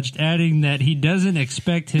acknowledged, adding that he doesn't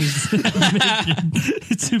expect his mission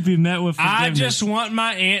to be met with forgiveness. I just want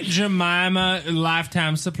my Aunt Jemima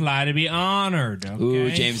lifetime supply to be honored. Okay? Ooh,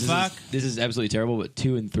 James, Fuck. this is absolutely terrible, but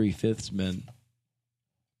 2 3/5 men.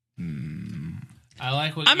 I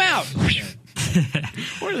like what I'm out.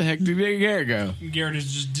 Where the heck did Garrett go? Garrett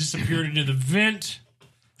has just disappeared into the vent.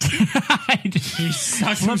 He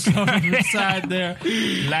sucked himself inside there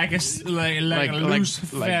like a loose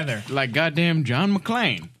feather. Like goddamn John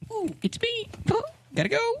McClane. Ooh, it's me. Gotta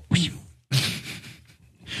go. He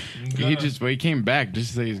came back just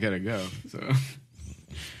to say he's gotta go. So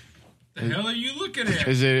The hell are you looking at?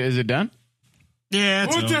 is it done? Yeah.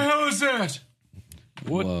 What the hell is that?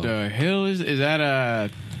 What the hell is that?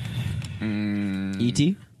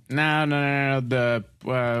 E.T.? No. The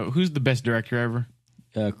who's the best director ever?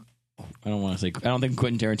 I don't want to say. I don't think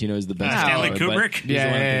Quentin Tarantino is the best. Stanley but Kubrick? he's the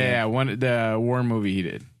one Yeah. One the war movie he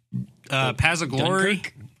did. Paths of Glory?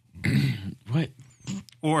 What?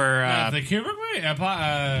 Or The Kubrick movie? there's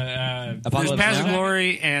Apocalypse Paths of Now?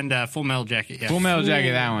 Glory and Full Metal Jacket. Yeah. Full Metal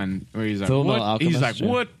Jacket, that one where he's like, Full Metal what? Alchemist, He's like, yeah.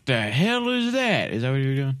 what the hell is that? Is that what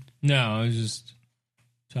you're doing? No, I was just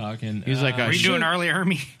talking. He's like, Are you doing Early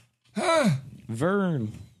Army?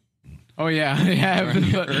 Vern. oh yeah,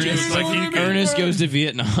 Ernest goes to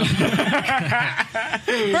Vietnam.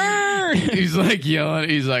 Burn! He's like yelling.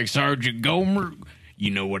 He's like, Sergeant Gomer. You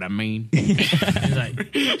know what I mean? He's like,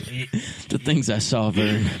 The things I saw,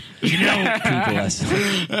 Vern. you know, People I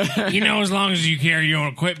saw. you know, as long as you carry your own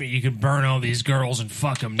equipment, you can burn all these girls and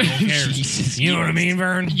fuck them. No one cares. Jesus You know what I mean,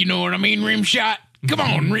 Vern? You know what I mean, rim shot? Come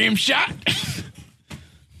on, rim shot.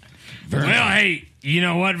 Well, hey, you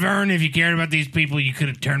know what, Vern? If you cared about these people, you could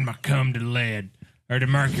have turned my cum to lead or to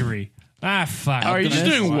mercury. Ah, fuck. Are you just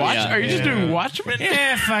doing watch? Yeah. Are you just doing Watchmen?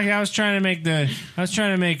 Yeah, fuck. I was trying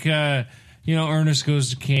to make Ernest Goes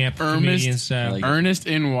to Camp comedian style. Ernest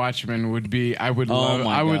in Watchmen would be. I would love.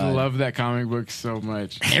 my I would God. love that comic book so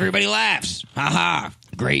much. Everybody laughs. Haha.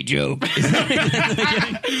 Great joke.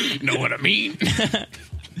 Know what I mean?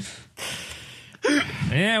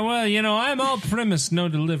 Yeah, well, I'm all premise, no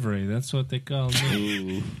delivery. That's what they call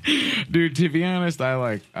me. Dude, to be honest, I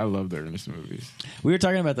love the Ernest movies. We were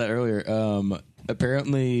talking about that earlier.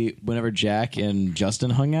 Apparently, whenever Jack and Justin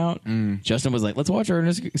hung out, Justin was like, "Let's watch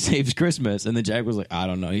Ernest Saves Christmas," and then Jack was like, "I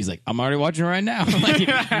don't know." He's like, "I'm already watching it right now." Like,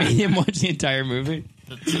 made him watch the entire movie.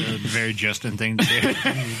 That's a very Justin thing to do.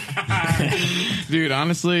 Dude,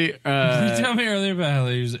 honestly, you tell me earlier about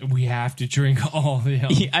how we have to drink all the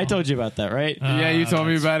alcohol. I told you about that, right? Yeah, you told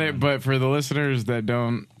me about it. But for the listeners that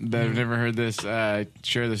have never heard this,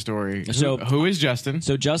 share the story. So, who is Justin?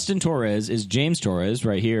 So Justin Torres is James Torres,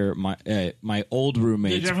 right here. My old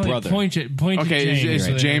roommate's brother. Point to James.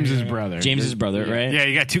 It's James's brother. James's brother, right? Yeah,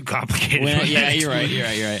 you got too complicated. Yeah, you're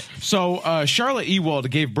right. So Charlotte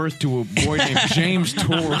Ewald gave birth to a boy named James Torres.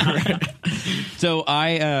 So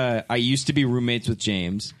I used to be roommates with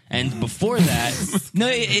James, and before that, no,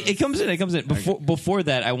 it comes in. Before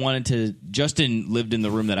that, Justin lived in the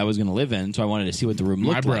room that I was going to live in, so I wanted to see what the room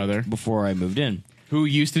looked like before I moved in. Who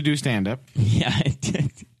used to do stand up? Yeah,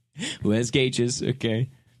 who has gauges? Okay,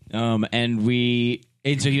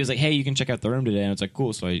 And so he was like, "Hey, you can check out the room today." And I was like,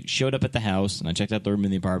 "Cool." So I showed up at the house and I checked out the room in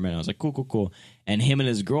the apartment. And I was like, "Cool." And him and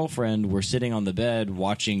his girlfriend were sitting on the bed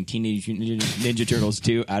watching Teenage Mutant Ninja Turtles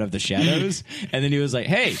 2 Out of the Shadows. And then he was like,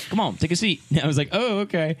 "Hey, come on, take a seat." And I was like, "Oh,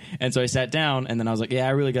 okay." And so I sat down and then I was like, "Yeah,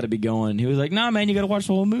 I really got to be going." He was like, "Nah, man, you got to watch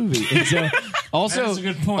the whole movie." And so also, that's a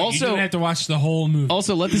good point. Also, you didn't have to watch the whole movie.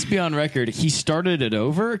 Also, let this be on record. He started it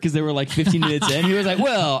over because they were like 15 minutes in. He was like,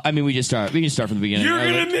 "Well, I mean, we can start from the beginning." You're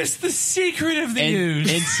going to miss the secret of the news.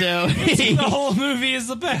 And so the whole movie is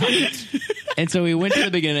about. And so we went to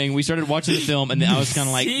the beginning. We started watching the film, and then I was kind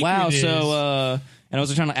of like, "Wow!" So, and I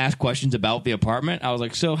was trying to ask questions about the apartment. I was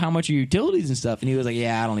like, "So, how much are utilities and stuff?" And he was like,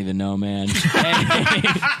 "Yeah, I don't even know, man."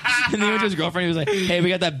 And then he went to his girlfriend. He was like, "Hey, we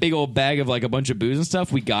got that big old bag of like a bunch of booze and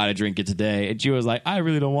stuff. We gotta drink it today." And she was like, "I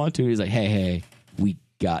really don't want to." He's like, "Hey, we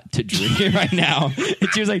got to drink it right now."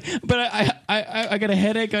 And she was like, "But I got a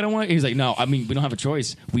headache. I don't want." He was like, "No, I mean, we don't have a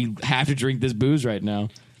choice. We have to drink this booze right now."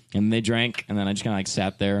 And they drank, and then I just kind of like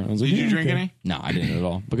sat there. And I was like, Did you drink any? No, I didn't at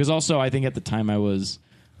all. Because also, I think at the time I was,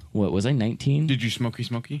 was I 19? Did you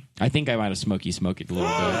smoky? I think I might have smoky a little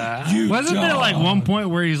bit. Wasn't there like one point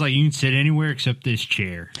where he's like, "You can sit anywhere except this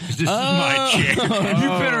chair. 'Cause this is my chair." You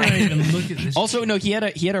better not even look at this. Also, no, he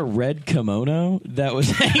had a red kimono that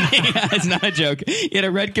was hanging. It's not a joke. He had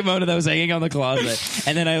a red kimono that was hanging on the closet,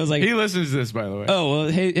 and then I was like, he listens to this, by the way. "Oh well,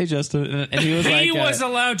 hey Justin," and he was like, he was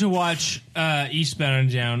allowed to watch Eastbound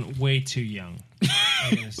and Down way too young.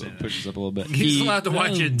 I'm gonna say push this up a little bit. He's allowed to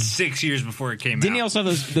watch it 6 years before it came out. Didn't he also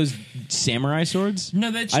have those samurai swords? No,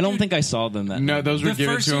 that's I don't think I saw them. No, those were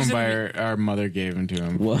given to him by our mother. Gave them to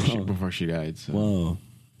him before she died. So. Whoa,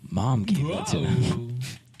 mom gave it to him.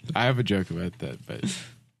 I have a joke about that, but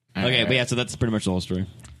okay, but yeah, so that's pretty much the whole story.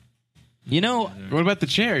 You know, what about the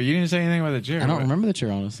chair? You didn't say anything about the chair. I don't remember the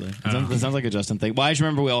chair, honestly. It sounds like a Justin thing. Well, I just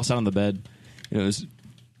remember we all sat on the bed. It was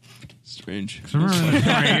strange.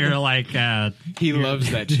 You're like, he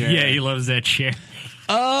loves that chair. Yeah, he loves that chair.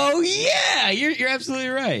 Oh yeah, you're absolutely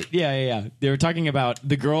right. Yeah. They were talking about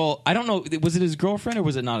the girl. I don't know. Was it his girlfriend or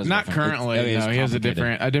was it not his? Not girlfriend? currently. No, he has a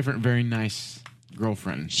different, very nice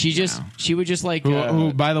girlfriend. She would just like.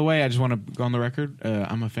 Who, by the way, I just want to go on the record.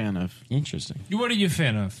 I'm a fan of. Interesting. What are you a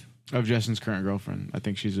fan of? Of Justin's current girlfriend. I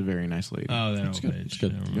think she's a very nice lady. Oh, that's good. It's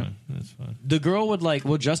good. Yeah. That's fine. The girl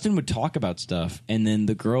would Justin would talk about stuff, and then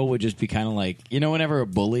the girl would just be kind of like, whenever a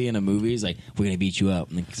bully in a movie is like, "We're going to beat you up."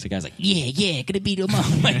 And the guy's like, yeah, going to beat him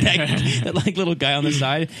up. Like that like little guy on the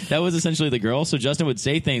side. That was essentially the girl. So Justin would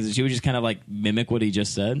say things, and she would just kind of like mimic what he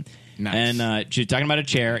just said. Nice. And she was talking about a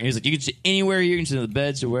chair, and he was like, "You can sit anywhere, you can sit on the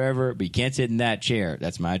beds or wherever, but you can't sit in that chair.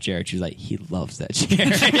 That's my chair." And she was like, "He loves that chair."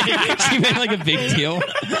 She made like a big deal.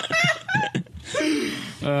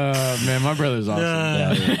 Man, my brother's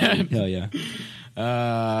awesome. Hell yeah.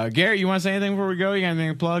 Garrett, you want to say anything before we go? You got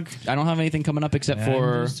anything to plug? I don't have anything coming up except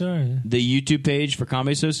for the YouTube page for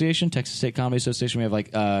Comedy Association, Texas State Comedy Association. We have like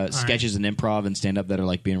sketches and improv and stand up that are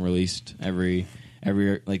like being released every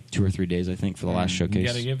like 2 or 3 days, I think, for the last showcase. You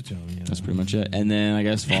gotta give it to him. That's pretty much it. And then I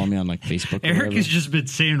guess follow me on like Facebook. Eric has just been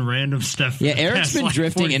saying random stuff. Yeah, Eric's been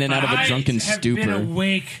drifting in and out of a drunken stupor. I've been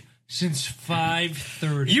awake since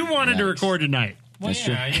 5:30. You wanted to record tonight. Well, That's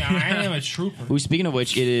true. Yeah, I am a trooper. Ooh, speaking of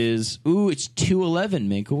which, it's 2:11.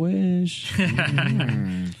 Make a wish.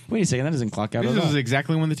 Wait a second, that doesn't clock out. This is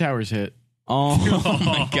exactly when the towers hit. Oh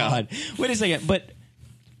my god! Wait a second, but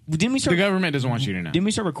didn't we start? The government doesn't want you to know. Didn't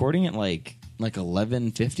we start recording at like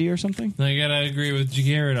 11:50 or something? I gotta agree with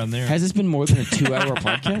Garrett on there. Has this been more than a 2-hour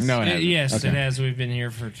podcast? No, it hasn't. Yes, Okay. it has. We've been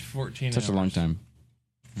here for 14 hours. Such a long time.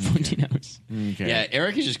 14 hours. Okay. Yeah,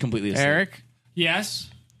 Eric is just completely asleep. Eric, Yes.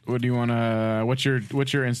 What do you want to? What's your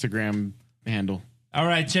Instagram handle? All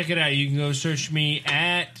right, check it out. You can go search me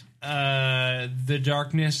at The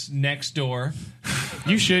Darkness Next Door.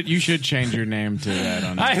 You should change your name to that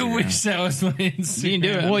on I Instagram. wish that was my Instagram. You can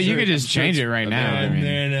do it. Well, you could just change it right now. And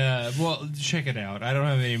then, well, check it out. I don't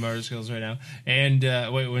have any motor skills right now. And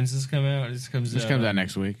wait, when's this come out? This comes out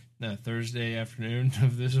next week. No, Thursday afternoon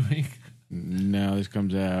of this week. No, this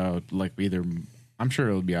comes out like either. I'm sure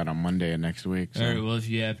it'll be out on Monday of next week. So. All right. Well, if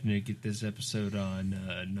you happen to get this episode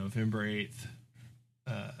on November 8th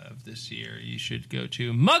of this year, you should go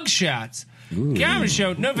to Mugshots Comedy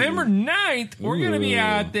Show November 9th. We're going to be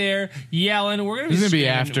out there yelling. We're going to be. This is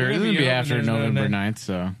going to be after November 9th.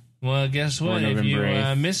 So. Well, guess what? If you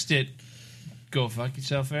 8th. missed it, go fuck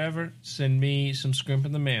yourself forever. Send me some scrimp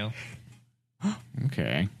in the mail.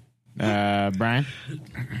 Okay. Brian?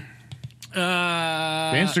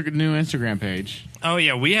 The new Instagram page. Oh,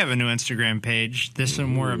 yeah, we have a new Instagram page. This and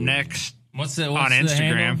More Up Next what's on the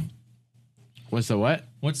Instagram. handle? What's the what?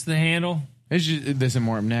 What's the handle? It's just This and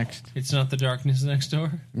More Up Next. It's not The Darkness Next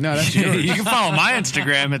Door? No, that's yours. You can follow my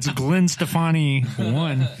Instagram. It's Glenn Stefani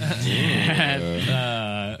 1.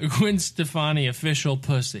 Gwen Stefani official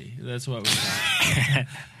pussy. That's what we call it.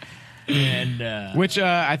 And which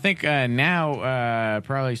I think now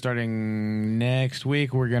probably starting next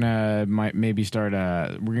week we're gonna maybe start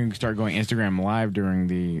we're gonna start going Instagram live during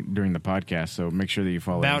the podcast, so make sure that you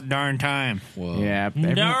follow About darn time. Whoa. Yeah,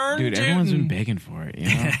 everyone's been begging for it, you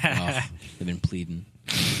know. They've been pleading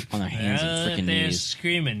on their hands and freaking they're knees.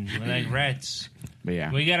 screaming like rats. But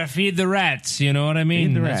yeah, we gotta feed the rats, you know what I mean?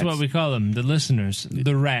 Feed the That's rats. what we call them, the listeners,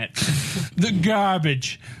 the rats, the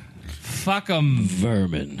garbage. Fuck them.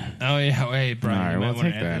 Vermin. Oh, yeah. Hey, Brian. All right, you might we'll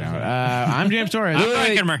wanna take add that this out. I'm James Torres.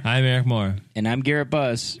 I'm Eric Moore. And I'm Garrett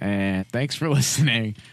Buss. And thanks for listening.